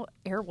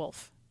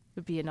Airwolf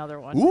would be another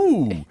one.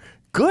 Ooh,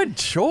 good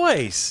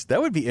choice.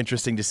 That would be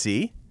interesting to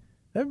see.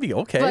 That would be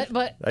okay.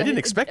 But I didn't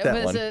expect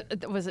that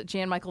one. Was it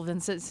Jan Michael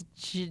Vincent?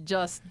 She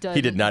just doesn't.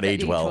 He did not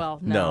age well.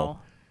 No.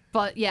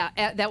 But yeah,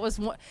 that was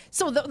one.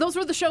 So those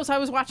were the shows I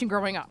was watching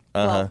growing up.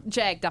 Well,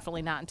 Jag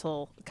definitely not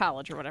until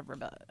college or whatever,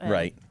 but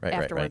Right.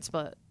 afterwards.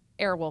 But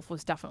Airwolf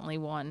was definitely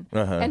one.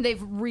 And they've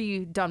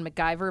redone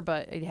MacGyver,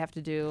 but you'd have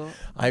to do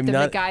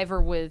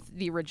MacGyver with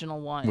the original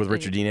one. With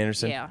Richard Dean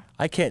Anderson? Yeah.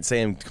 I can't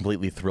say I'm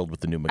completely thrilled with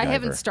the new MacGyver. I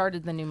haven't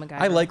started the new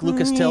MacGyver. I like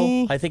Lucas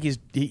Till. I think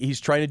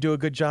he's trying to do a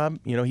good job.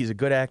 You know, he's a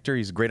good actor.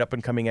 He's a great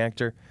up-and-coming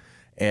actor.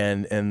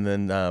 And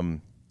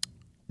then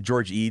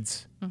George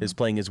Eads is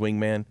playing his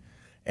wingman.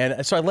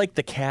 And so I like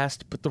the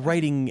cast, but the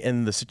writing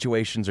and the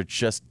situations are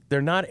just,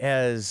 they're not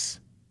as...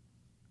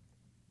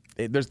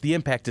 the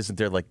impact isn't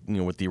there like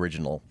with the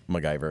original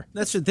MacGyver.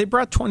 That's it. They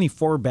brought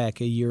 24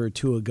 back a year or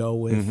two ago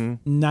with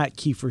not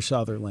Kiefer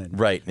Sutherland.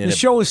 Right. The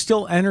show was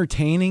still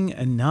entertaining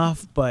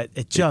enough, but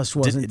it just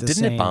wasn't the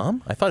same. Didn't it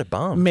bomb? I thought it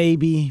bombed.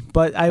 Maybe,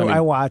 but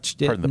I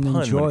watched it pardon and the pun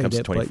when it enjoyed comes to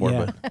it. 24,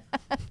 but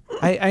yeah.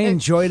 I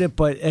enjoyed it,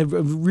 but it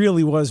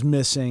really was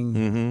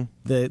missing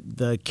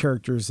the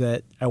characters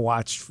that I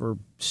watched for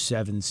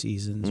 7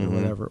 seasons or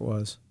whatever it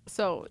was.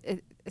 So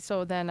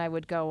then I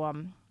would go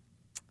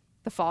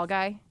the Fall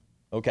Guy.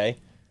 Okay.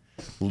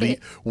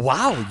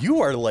 Wow,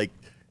 you are like,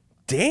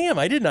 damn!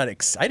 I did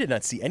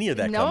not see any of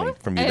that coming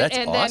from you. That's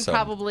and awesome. then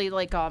probably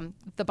like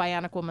the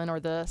Bionic Woman or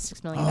the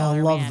 $6 Million I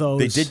Man. love those.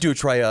 They did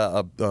try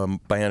a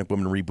Bionic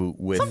Woman reboot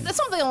with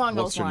something along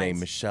what's those her name? lines.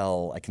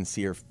 Michelle. I can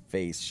see her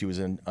face. She was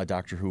in a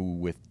Doctor Who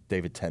with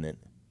David Tennant.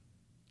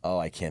 Oh,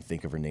 I can't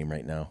think of her name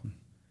right now.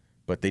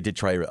 But they did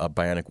try a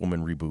Bionic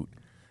Woman reboot,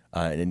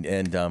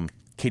 and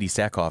Katie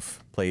Sackhoff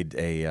played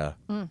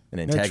an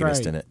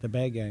antagonist in it. The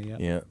bad guy. Yeah.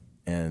 Yeah,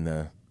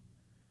 and.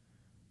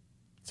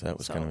 So that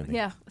was kind of a thing.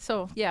 Yeah.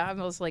 So yeah, I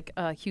was like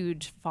a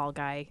huge Fall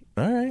Guy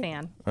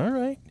fan. All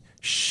right.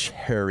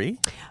 Sherry.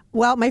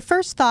 Well, my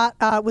first thought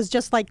was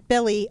just like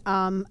Billy.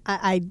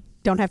 I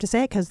don't have to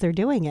say it because they're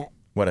doing it.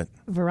 What?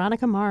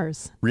 Veronica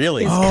Mars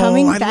Really? is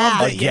coming I love back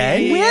that.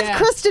 Again? with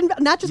Kristen.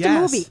 Not just a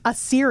Yes. movie, a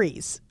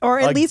series, or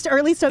at least it's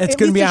at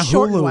gonna least be a on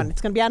short Hulu. one.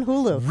 It's going to be on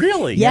Hulu.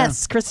 Really?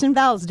 Yes, Kristen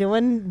Bell's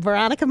doing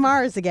Veronica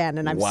Mars again,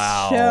 and I'm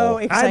Wow. so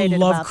I excited.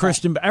 love about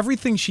Kristen.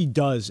 Everything she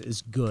does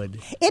is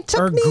good. It took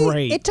or me.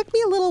 great. It took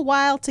me a little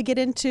while to get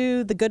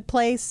into The Good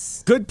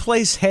Place. Good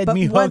Place had But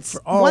me hooked. once,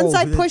 For, once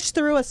I pushed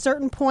through a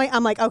certain point,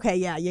 I'm like, okay,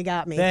 yeah, you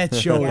got me. that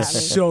show You is got me.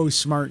 so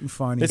smart and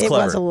funny. It's It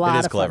clever. was a lot It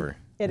is of clever. fun.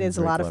 It is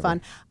a Very lot of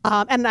clever.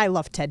 fun. And I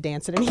love Ted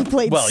Danson, and he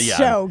played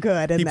so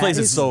good in He that. plays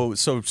it He's- so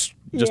just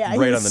yeah,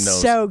 right he's on the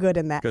nose. so good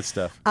in that. Good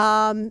stuff.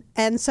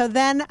 And so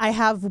then I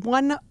have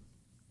one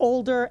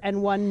older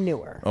and one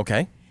newer.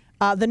 Okay.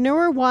 The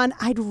newer one,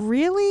 I'd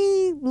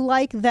really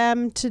like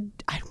them to.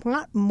 I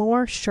want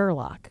more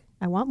Sherlock.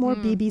 I want more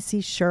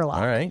BBC Sherlock.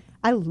 All right.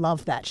 I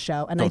love that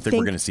show, and Don't I think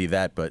we're going to see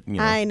that, but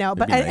I know, it'd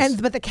but be nice.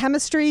 but the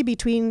chemistry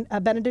between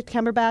Benedict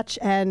Cumberbatch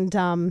and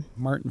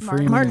Martin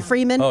Freeman. Martin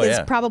Freeman Oh, is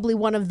yeah. probably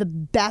one of the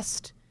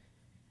best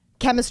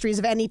chemistries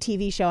of any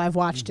TV show I've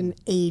watched in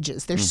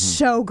ages. They're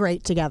so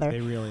great together.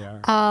 They really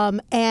are.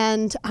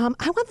 And I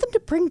want them to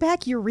bring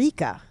back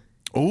Eureka.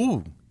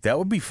 Ooh, that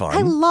would be fun.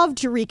 I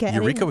loved Eureka. and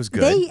Eureka was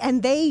good.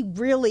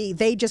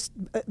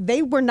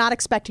 They were not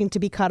expecting to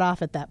be cut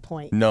off at that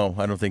point. No,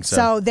 I don't think so.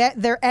 So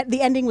the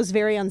ending was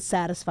very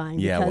unsatisfying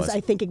Yeah, it because was.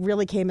 I think it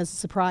really came as a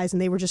surprise,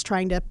 and they were just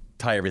trying to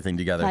Tie everything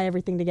together. tie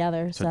everything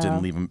together. so it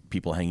didn't leave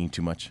people hanging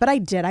too much. But I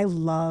did. I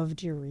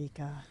loved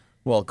Eureka.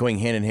 Well, going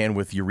hand in hand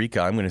with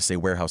Eureka, I'm going to say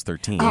Warehouse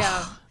 13.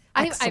 Yeah.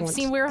 I've Excellent.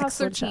 seen Warehouse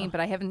Excellent 13, show. but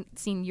I haven't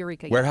seen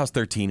Eureka yet. Warehouse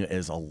 13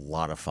 is a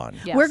lot of fun.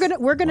 Yes. We're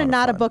gonna of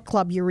not a fun. book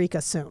club Eureka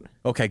soon.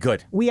 Okay,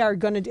 good. We are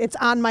gonna. It's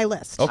on my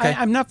list. Okay.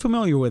 I'm not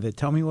familiar with it.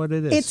 Tell me what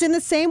it is. It's in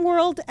the same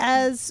world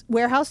as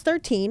Warehouse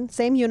 13,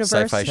 same universe.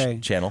 Sci-fi Okay.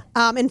 channel.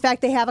 In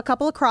fact, they have a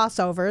couple of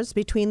crossovers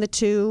between the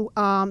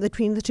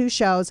two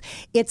shows.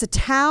 It's a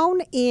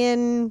town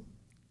in.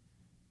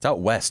 It's out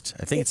west.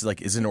 I think it's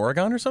like, is it in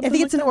Oregon or I something?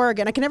 think like it's in that?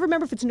 Oregon. I can never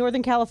remember if it's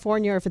Northern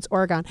California or if it's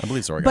Oregon. I believe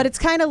it's Oregon. But it's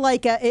kind of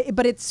like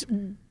but it's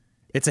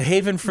It's a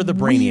haven for the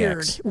weird,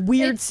 brainiacs.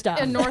 weird It's stuff.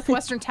 a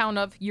northwestern town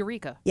of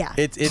Eureka. Yeah,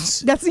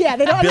 It's that's They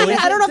don't. Billy-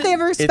 I don't know if they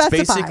ever It's specify.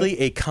 basically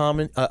a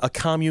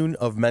commune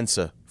of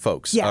Mensa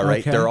folks. Yeah. All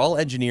right, Okay. they're all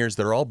engineers.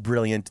 They're all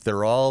brilliant.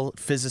 They're all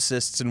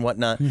physicists and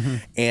whatnot.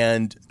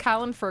 And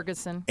Colin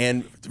Ferguson.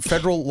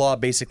 federal law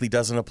basically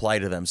doesn't apply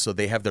to them. So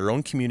they have their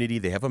own community.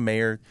 They have a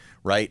mayor,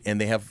 right, and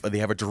they have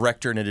a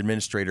director and an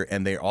administrator,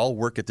 and they all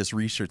work at this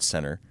research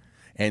center.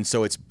 And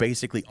so it's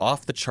basically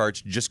off the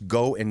charts. Just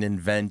go and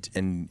invent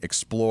and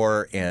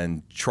explore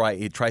and try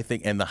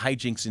things. And the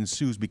hijinks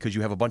ensues because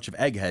you have a bunch of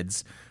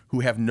eggheads who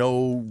have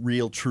no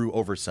real true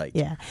oversight.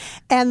 Yeah.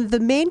 And the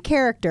main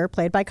character,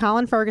 played by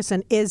Colin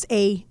Ferguson, is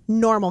a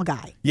normal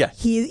guy. Yeah.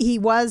 He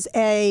was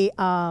a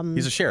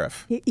He's a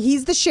sheriff.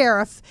 he's the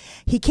sheriff.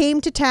 He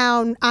came to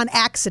town on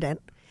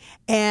accident,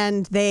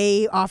 and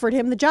they offered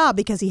him the job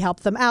because he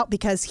helped them out,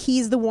 because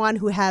he's the one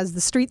who has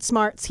the street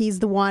smarts. He's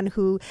the one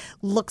who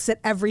looks at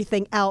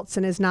everything else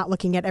and is not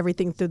looking at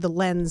everything through the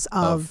lens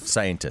Of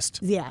scientist.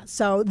 Yeah,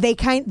 so they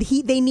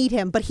need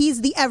him, but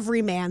he's the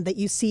everyman that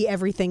you see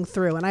everything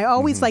through. And I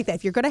always like that.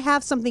 If you're going to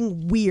have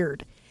something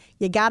weird,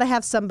 you got to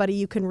have somebody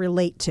you can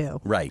relate to.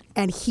 Right.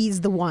 And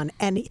he's the one.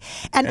 And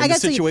And I the got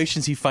to tell you,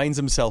 situations he finds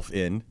himself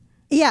in.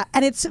 yeah,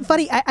 and it's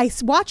funny. I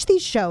watch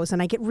these shows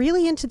and I get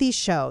really into these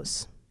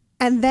shows,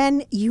 and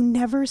then you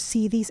never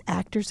see these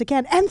actors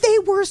again, and they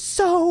were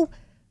so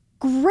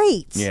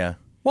great. Yeah.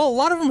 Well, a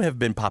lot of them have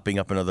been popping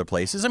up in other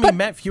places. I mean,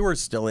 Matt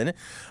Fuhr's still in it.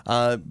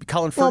 Colin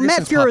Ferguson's Well,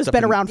 Matt Fuhr's popped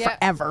been up in- around Yeah.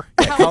 forever.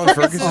 Colin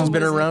Ferguson's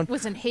been was around.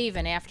 Was in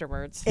Haven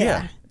afterwards.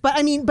 Yeah. But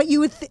I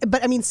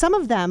mean, some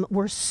of them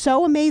were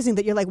so amazing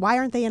that you're like, why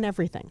aren't they in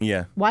everything?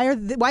 Yeah. Why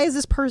is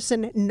this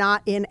person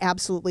not in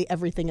absolutely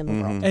everything in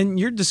the world? And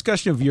your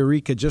discussion of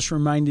Eureka just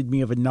reminded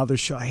me of another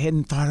show I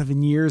hadn't thought of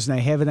in years, and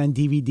I have it on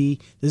DVD.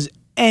 Does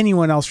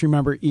anyone else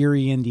remember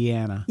Erie,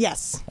 Indiana?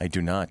 Yes. I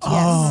do not.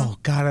 Oh,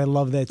 God, I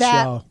love that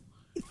show.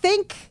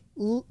 Think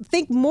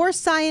more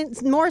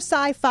science, more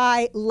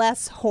sci-fi,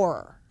 less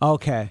horror.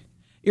 Okay.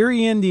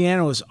 Erie,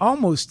 Indiana was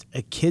almost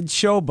a kid's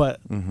show, but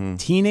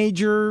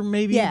teenager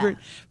maybe. Yeah.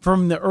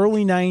 From the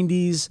early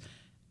 90s.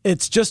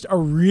 It's just a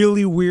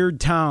really weird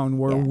town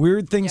where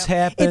weird things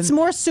happen. It's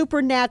more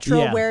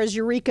supernatural, Yeah. whereas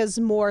Eureka's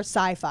more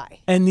sci-fi.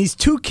 And these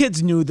two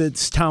kids knew that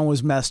this town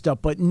was messed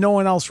up, but no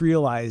one else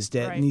realized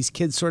it. Right. And these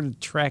kids sort of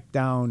tracked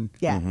down.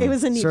 Yeah, it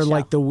was a neat Sort of show.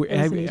 like the. It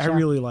was a neat I show.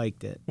 really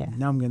liked it. Yeah.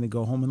 Now I'm going to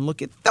go home and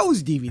look at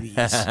those DVDs.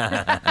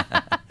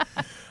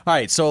 All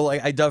right, so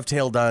I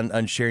dovetailed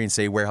on Sherry and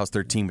say Warehouse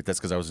 13, but that's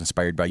because I was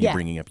inspired by you Yeah.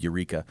 bringing up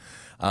Eureka.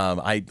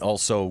 I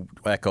also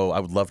echo, I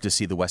would love to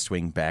see the West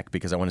Wing back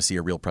because I want to see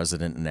a real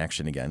president in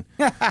action again.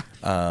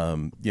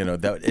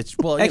 That it's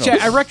well. you Actually,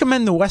 know, I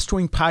recommend the West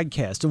Wing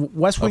podcast,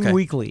 West Wing Okay.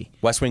 Weekly.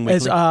 West Wing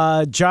It's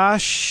Weekly?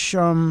 Josh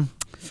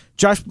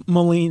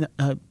Molina.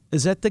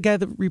 Is that the guy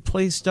that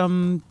replaced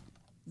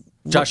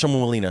Joshua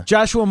Molina.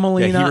 Joshua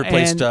Molina? Yeah, he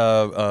replaced.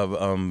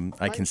 and,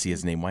 I can see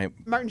his name. Why?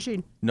 Martin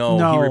Sheen. No,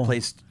 No. he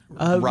replaced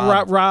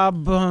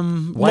Rob.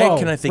 Why Lowe.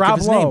 can I think Rob of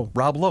his Lowe. name?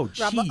 Rob Lowe.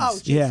 Jeez. Oh,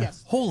 geez, Yeah.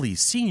 yes. Holy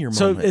senior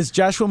So moment. it's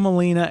Joshua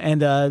Molina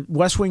and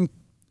West Wing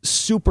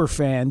super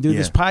fan do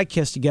this Yeah.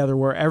 podcast together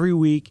where every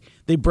week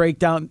they break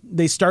down.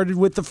 They started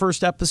with the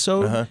first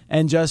episode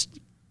and just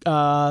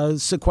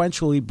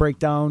sequentially break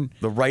down.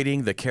 The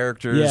writing, the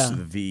characters, Yeah.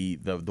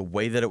 the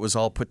way that it was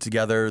all put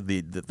together,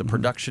 the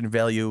production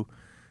value,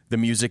 the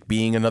music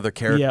being another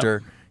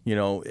character. You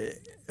know,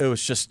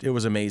 it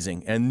was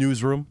amazing. And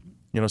Newsroom,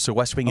 you know, so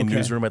West Wing and Okay.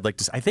 Newsroom, I'd like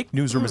to. I think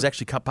Newsroom is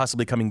actually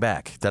possibly coming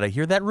back. Did I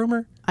hear that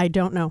rumor? I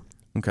don't know.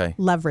 Okay,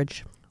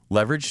 Leverage.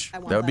 Leverage.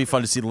 That would be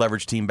fun to see the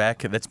Leverage team back.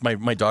 That's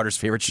my daughter's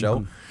favorite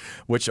show,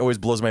 which always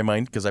blows my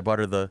mind because I bought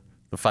her the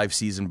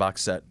 5-season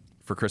box set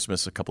for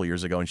Christmas a couple of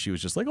years ago, and she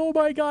was just like, "Oh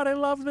my God, I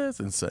love this!"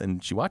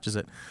 And she watches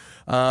it.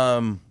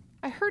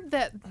 I heard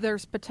that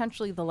there's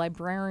potentially the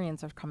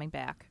Librarians are coming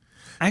back.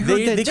 I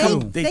heard that they too.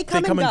 come, they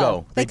come and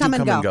go. They do come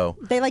and go.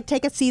 They like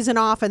take a season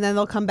off and then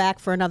they'll come back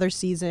for another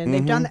season.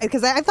 They've done that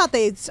because I thought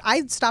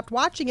I stopped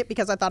watching it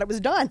because I thought it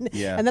was done.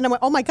 Yeah. And then I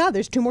went, oh my God,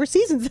 there's 2 more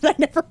seasons that I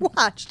never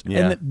watched. Yeah.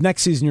 And the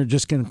next season, you're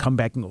just going to come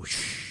back and go,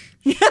 shh.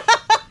 Yeah,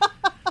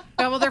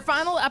 well, their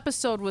final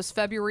episode was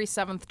February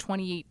 7th,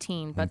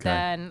 2018. But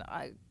then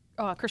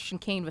Christian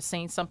Kane was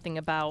saying something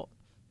about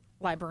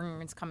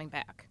librarians coming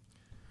back.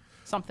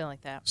 Something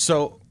like that.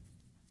 So,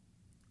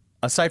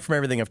 aside from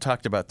everything I've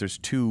talked about, there's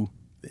 2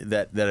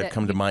 that have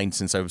come to mind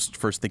since I was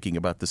first thinking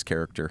about this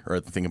character, or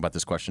thinking about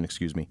this question,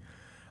 excuse me.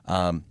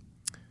 I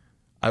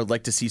would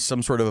like to see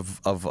some sort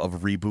of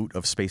reboot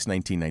of Space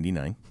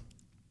 1999.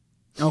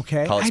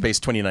 Okay. Call it Space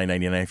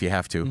 2999 if you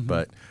have to,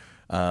 but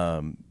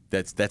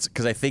that's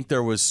because I think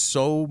there was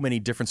so many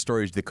different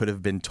stories that could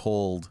have been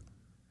told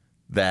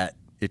that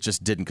it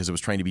just didn't because it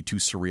was trying to be too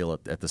surreal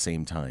at the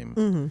same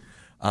time.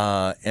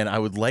 And I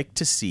would like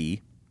to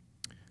see,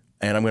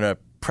 and I'm going to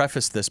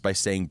preface this by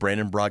saying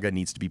Brandon Braga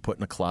needs to be put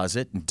in a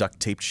closet and duct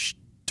taped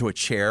to a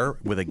chair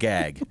with a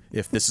gag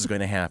if this is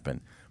going to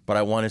happen. But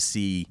I want to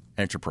see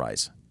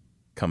Enterprise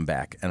come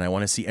back, and I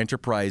want to see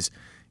Enterprise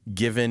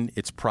given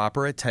its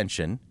proper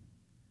attention,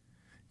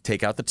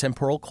 take out the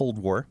temporal Cold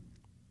War,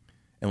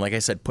 and like I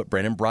said, put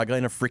Brandon Braga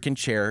in a freaking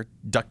chair,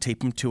 duct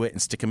tape him to it,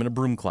 and stick him in a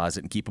broom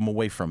closet and keep him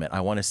away from it. I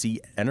want to see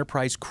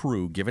Enterprise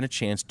crew given a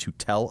chance to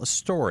tell a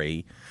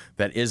story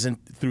that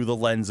isn't through the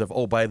lens of,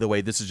 oh, by the way,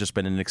 this has just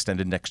been an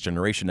extended Next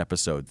Generation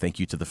episode. Thank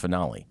you to the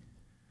finale.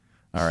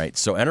 All right,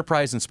 so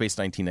Enterprise and Space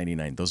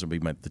 1999, those would be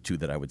the 2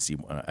 that I would see.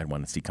 I'd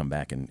want to see come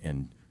back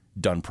and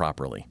done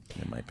properly,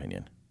 in my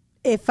opinion.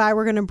 If I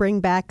were going to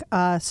bring back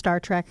Star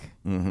Trek,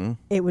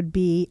 it would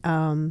be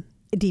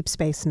Deep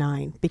Space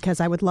Nine, because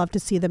I would love to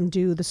see them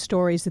do the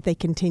stories that they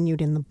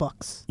continued in the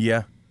books.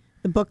 Yeah.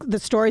 The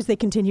stories they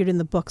continued in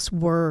the books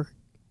were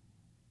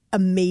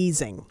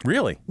amazing.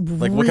 Really?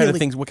 Like what kind of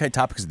things, what kind of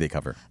topics did they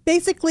cover?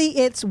 Basically,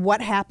 it's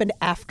what happened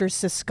after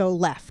Cisco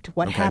left,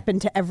 what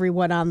happened to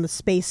everyone on the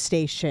space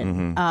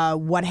station,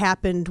 what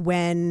happened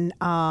when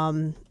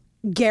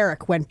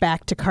Garrick went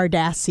back to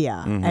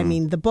Cardassia. I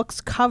mean, the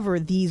books cover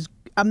these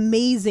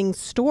amazing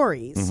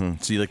stories.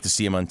 So you like to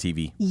see him on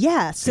TV?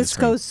 Yeah,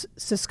 Cisco's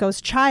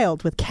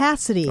child with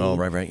Cassidy. Oh,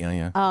 right,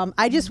 yeah.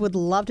 I just would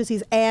love to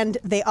see. And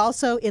they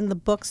also, in the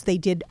books, they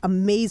did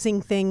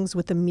amazing things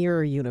with the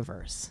mirror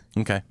universe.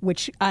 Okay.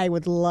 Which I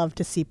would love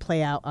to see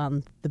play out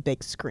on the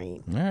big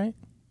screen. All right.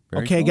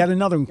 Very Okay, cool. got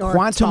another one. Or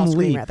Quantum small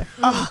screen, Leap. rather.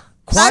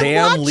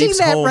 Sam watching leaps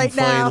that home right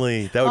now.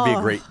 finally. That would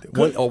be great.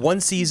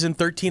 One season,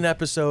 13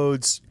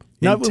 episodes.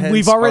 No, intense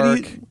we've arc.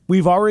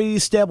 already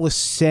established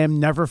Sam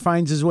never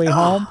finds his way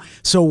home.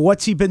 So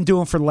what's he been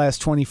doing for the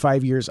last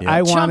 25 years? Yeah.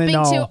 I want to Jumping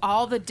know. to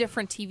all the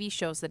different TV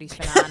shows that he's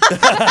been on.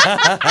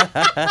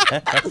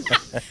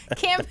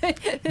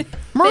 Can't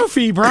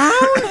Murphy Brown.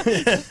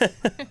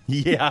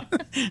 Yeah.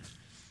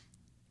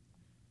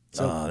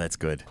 Oh, that's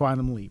good.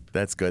 Quantum Leap.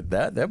 That's good.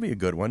 That'd be a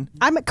good one.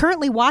 I'm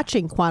currently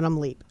watching Quantum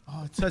Leap.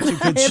 Oh, it's such a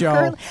good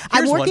show.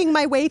 I'm Here's working one.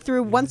 my way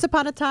through Once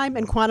Upon a Time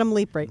and Quantum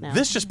Leap right now.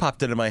 This just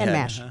popped into my And head.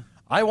 MASH.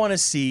 I want to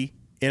see,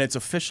 in its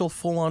official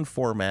full-on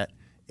format,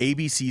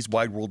 ABC's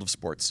Wide World of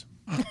Sports.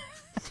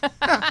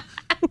 The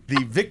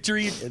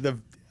victory, the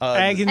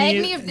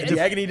Agony of the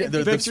agony,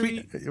 the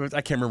victory. sweet.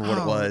 I can't remember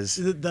what it was.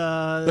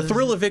 The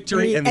Thrill of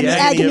victory and the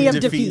agony of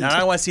defeat. And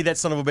I want to see that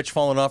son of a bitch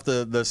falling off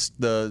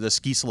the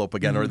ski slope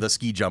again or the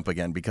ski jump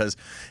again, because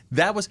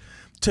that was,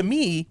 to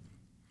me,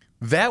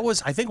 that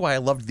was, I think, why I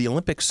loved the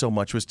Olympics so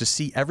much, was to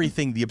see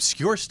everything, the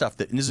obscure stuff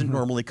that isn't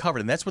normally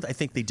covered. And that's what I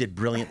think they did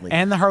brilliantly.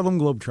 and the Harlem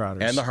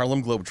Globetrotters. And the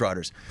Harlem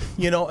Globetrotters.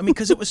 You know, I mean,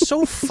 because it was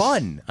so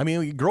fun. I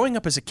mean, growing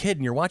up as a kid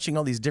and you're watching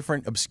all these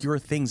different obscure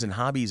things and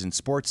hobbies and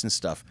sports and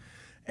stuff.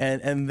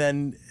 And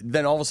then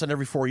all of a sudden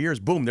every 4 years,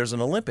 boom, there's an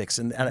Olympics.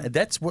 And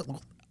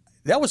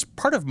that was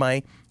part of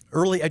my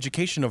early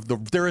education of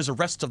there is a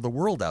rest of the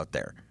world out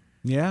there.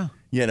 Yeah.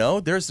 You know,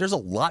 there's a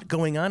lot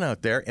going on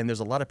out there, and there's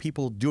a lot of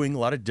people doing a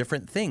lot of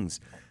different things.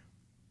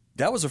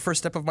 That was the first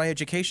step of my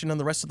education on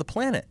the rest of the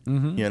planet.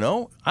 You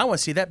know, I want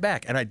to see that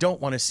back, and I don't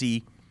want to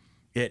see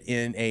it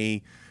in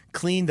a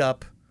cleaned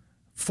up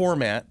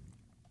format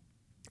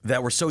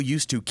that we're so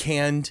used to,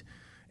 canned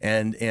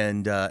and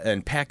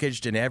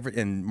packaged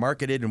and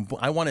marketed. And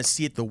I want to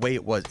see it the way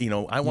it was. You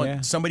know, I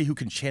want somebody who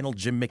can channel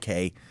Jim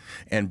McKay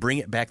and bring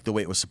it back the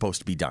way it was supposed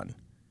to be done.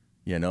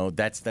 You know,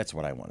 that's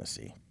what I want to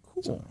see.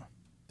 Cool. So,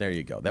 there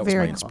you go. That was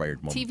Very my cool.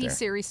 inspired moment. TV there.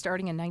 series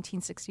starting in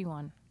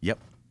 1961. Yep.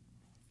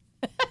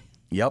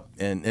 Yep.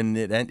 And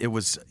it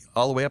was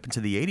all the way up into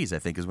the 80s, I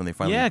think, is when they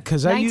finally. Yeah,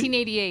 because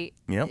 1988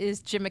 Yep.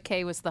 is Jim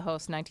McKay was the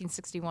host.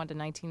 1961 to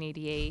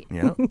 1988.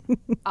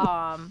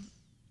 Yeah.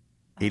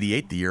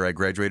 88, the year I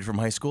graduated from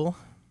high school.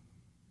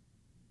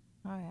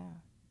 Oh yeah.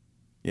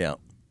 Yeah.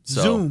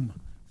 So,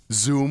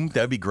 Zoom,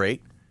 that'd be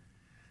great.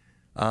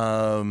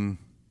 Do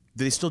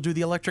they still do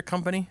the Electric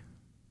Company?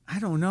 I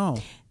don't know.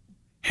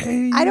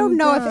 Hey, I don't you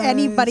know if guys.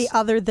 anybody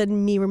other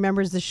than me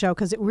remembers the show,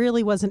 because it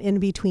really was an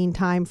in-between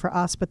time for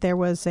us. But there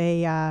was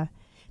a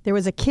There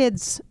was a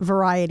kids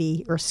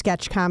variety or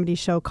sketch comedy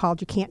show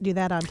called You Can't Do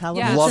That on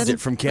Television. Yes. Loved it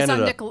from It was on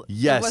Canada.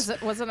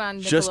 Yes. Was it on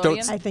Nickelodeon? Just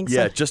don't. I think so.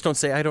 Yeah, just don't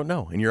say I don't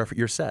know, and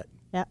you're set.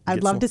 Yeah, I'd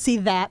Get love some- to see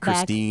that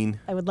Christine.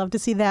 back. I would love to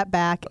see that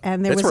back.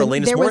 And there That's was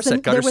where Alanis there was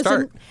Morissette got her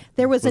start.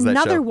 There was Was that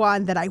another show.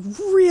 one that I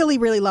really,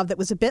 really loved that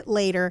was a bit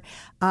later,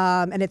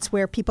 and it's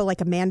where people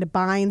like Amanda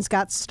Bynes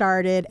got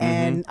started,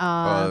 and It's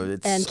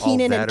and All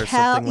Keenan That and or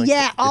Kel. something like Yeah,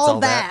 that. It's all All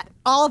that.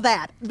 All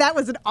that. That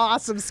was an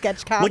awesome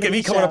sketch comedy. Look at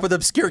me coming show. up with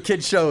obscure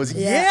kid shows.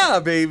 Yeah. Yeah,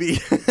 baby.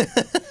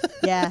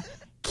 Yeah,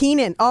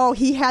 Keenan. Oh,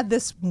 he had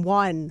this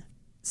one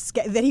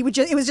that he would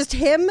just. It was just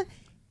him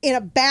in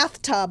a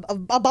bathtub, a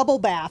bubble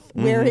bath,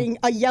 Mm-hmm. wearing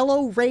a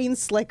yellow rain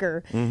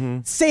slicker,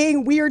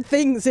 saying weird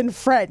things in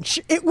French.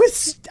 It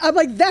was. I'm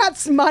like,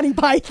 that's Monty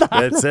Python.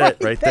 That's it,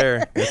 right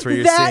there. That's where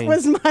you're that seeing.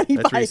 was Monty Python.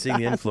 That's where you're seeing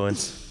the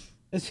influence.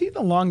 Is he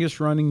the longest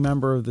running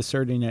member of the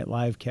Saturday Night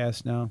Live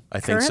cast now? I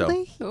think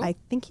Currently, so. I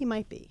think he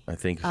might be. I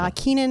think so.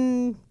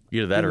 Keenan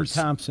Either that or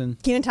Thompson.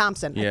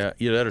 Thompson. yeah,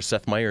 either that or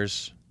Seth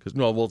Meyers. Because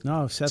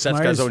No, Seth's Seth got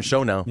Meyers- his own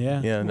show now.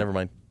 Yeah. yeah. Never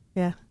mind.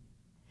 Yeah.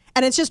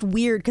 And it's just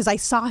weird because I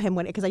saw him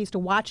because I used to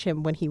watch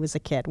him when he was a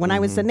kid. When I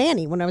was a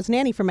nanny, when I was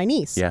nanny for my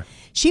niece. Yeah.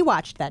 She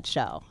watched that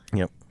show.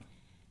 Yep.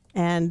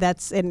 And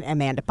and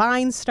Amanda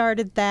Bynes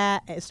started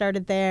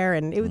there,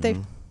 and they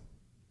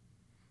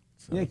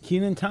Yeah,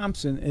 Keenan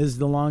Thompson is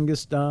the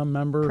longest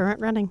member, current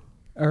running.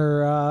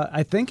 or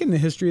I think in the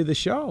history of the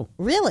show.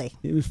 Really?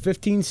 It was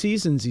 15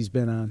 seasons he's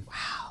been on.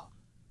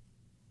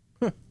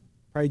 Wow.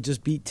 Probably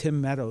just beat Tim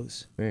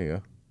Meadows. There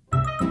you go.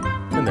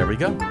 And there we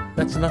go.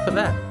 That's enough of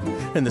that.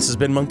 And this has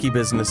been Monkey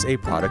Business, a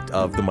product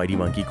of the Mighty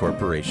Monkey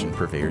Corporation,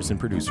 purveyors and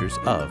producers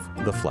of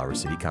the Flower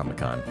City Comic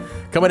Con.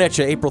 Coming at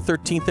you April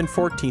 13th and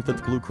 14th at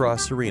the Blue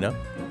Cross Arena.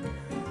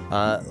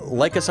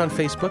 Like us on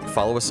Facebook,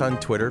 follow us on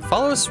Twitter,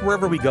 follow us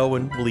wherever we go,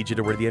 and we'll lead you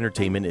to where the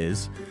entertainment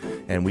is.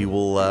 And we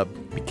will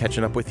be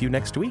catching up with you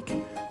next week.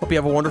 Hope you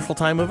have a wonderful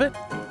time of it.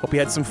 Hope you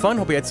had some fun.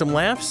 Hope you had some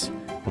laughs.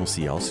 And we'll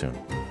see you all soon.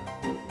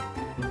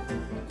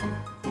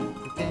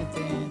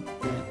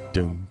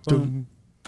 Dun, dun,